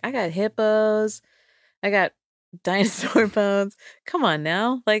and be like, I got hippos, I got dinosaur bones. Come on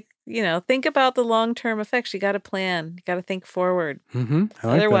now. Like, you know, think about the long-term effects. You got to plan. You got to think forward.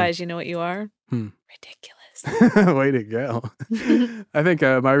 Otherwise, you know what you are? Ridiculous. Way to go. I think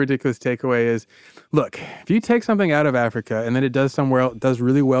my ridiculous takeaway is, look, if you take something out of Africa and then it does somewhere else, does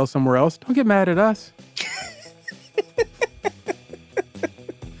really well somewhere else, don't get mad at us.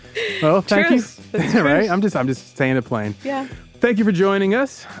 Well, thank you. Right? I'm just saying it plain. Yeah. Thank you for joining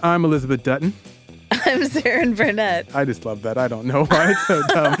us. I'm Elizabeth Dutton. I'm Zarin Burnett. I just love that. I don't know why it's so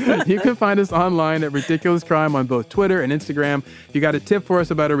dumb. You can find us online at Ridiculous Crime on both Twitter and Instagram. If you got a tip for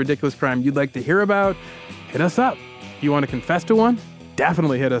us about a ridiculous crime you'd like to hear about, hit us up. If you want to confess to one,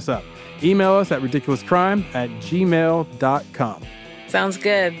 definitely hit us up. Email us at ridiculouscrime@gmail.com. Sounds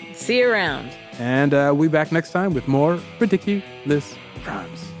good. See you around. And we'll be back next time with more ridiculous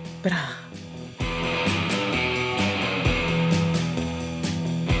crimes.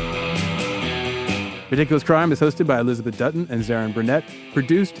 Ridiculous Crime is hosted by Elizabeth Dutton and Zarin Burnett,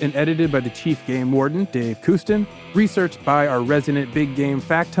 produced and edited by the Chief Game Warden, Dave Kustin, researched by our resident big game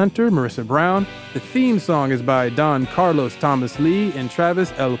fact hunter, Marissa Brown. The theme song is by Don Carlos Thomas Lee and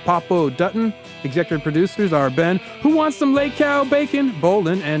Travis El Papo Dutton. Executive producers are Ben, Who Wants Some Lake Cow Bacon,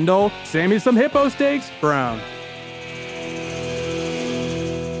 Bolden, and Dole, Sammy Some Hippo Steaks, Brown.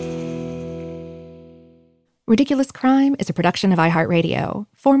 Ridiculous Crime is a production of iHeartRadio.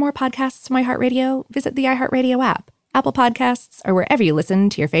 For more podcasts from iHeartRadio, visit the iHeartRadio app, Apple Podcasts, or wherever you listen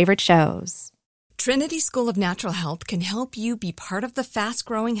to your favorite shows. Trinity School of Natural Health can help you be part of the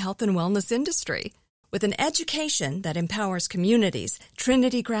fast-growing health and wellness industry. With an education that empowers communities,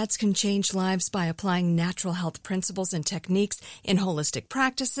 Trinity grads can change lives by applying natural health principles and techniques in holistic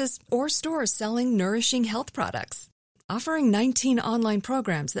practices or stores selling nourishing health products. Offering 19 online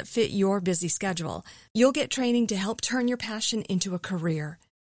programs that fit your busy schedule, you'll get training to help turn your passion into a career.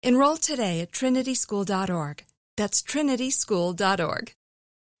 Enroll today at trinityschool.org. That's trinityschool.org.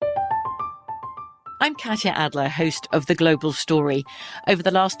 I'm Katya Adler, host of The Global Story. Over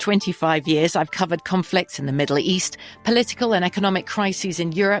the last 25 years, I've covered conflicts in the Middle East, political and economic crises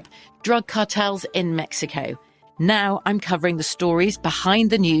in Europe, drug cartels in Mexico. Now I'm covering the stories behind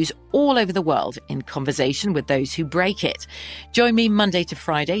the news all over the world in conversation with those who break it. Join me Monday to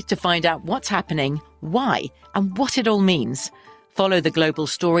Friday to find out what's happening, why, and what it all means. Follow The Global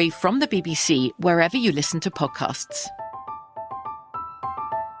Story from the BBC wherever you listen to podcasts.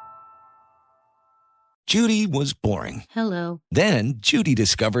 Judy was boring. Hello. Then Judy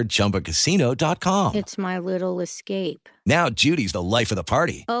discovered ChumbaCasino.com. It's my little escape. Now Judy's the life of the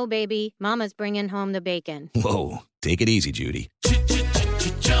party. Oh, baby, mama's bringing home the bacon. Whoa, take it easy, Judy.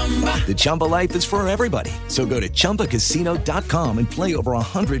 The Chumba life is for everybody. So go to ChumbaCasino.com and play over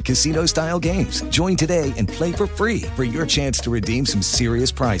 100 casino-style games. Join today and play for free for your chance to redeem some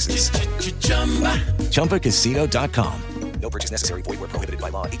serious prizes. ChumbaCasino.com. No purchase necessary. Void where prohibited by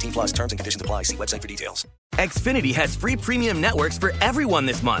law. 18 plus terms and conditions apply. See website for details. Xfinity has free premium networks for everyone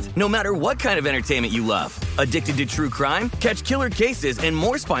this month, no matter what kind of entertainment you love. Addicted to true crime? Catch killer cases and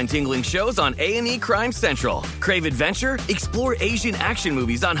more spine-tingling shows on A&E Crime Central. Crave adventure? Explore Asian action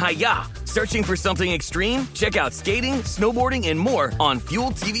movies on Hi-YAH. Searching for something extreme? Check out skating, snowboarding, and more on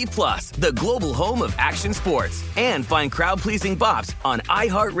Fuel TV Plus, the global home of action sports. And find crowd-pleasing bops on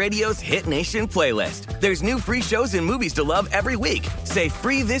iHeartRadio's Hit Nation playlist. There's new free shows and movies to love every week. Say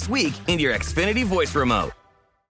free this week in your Xfinity voice remote.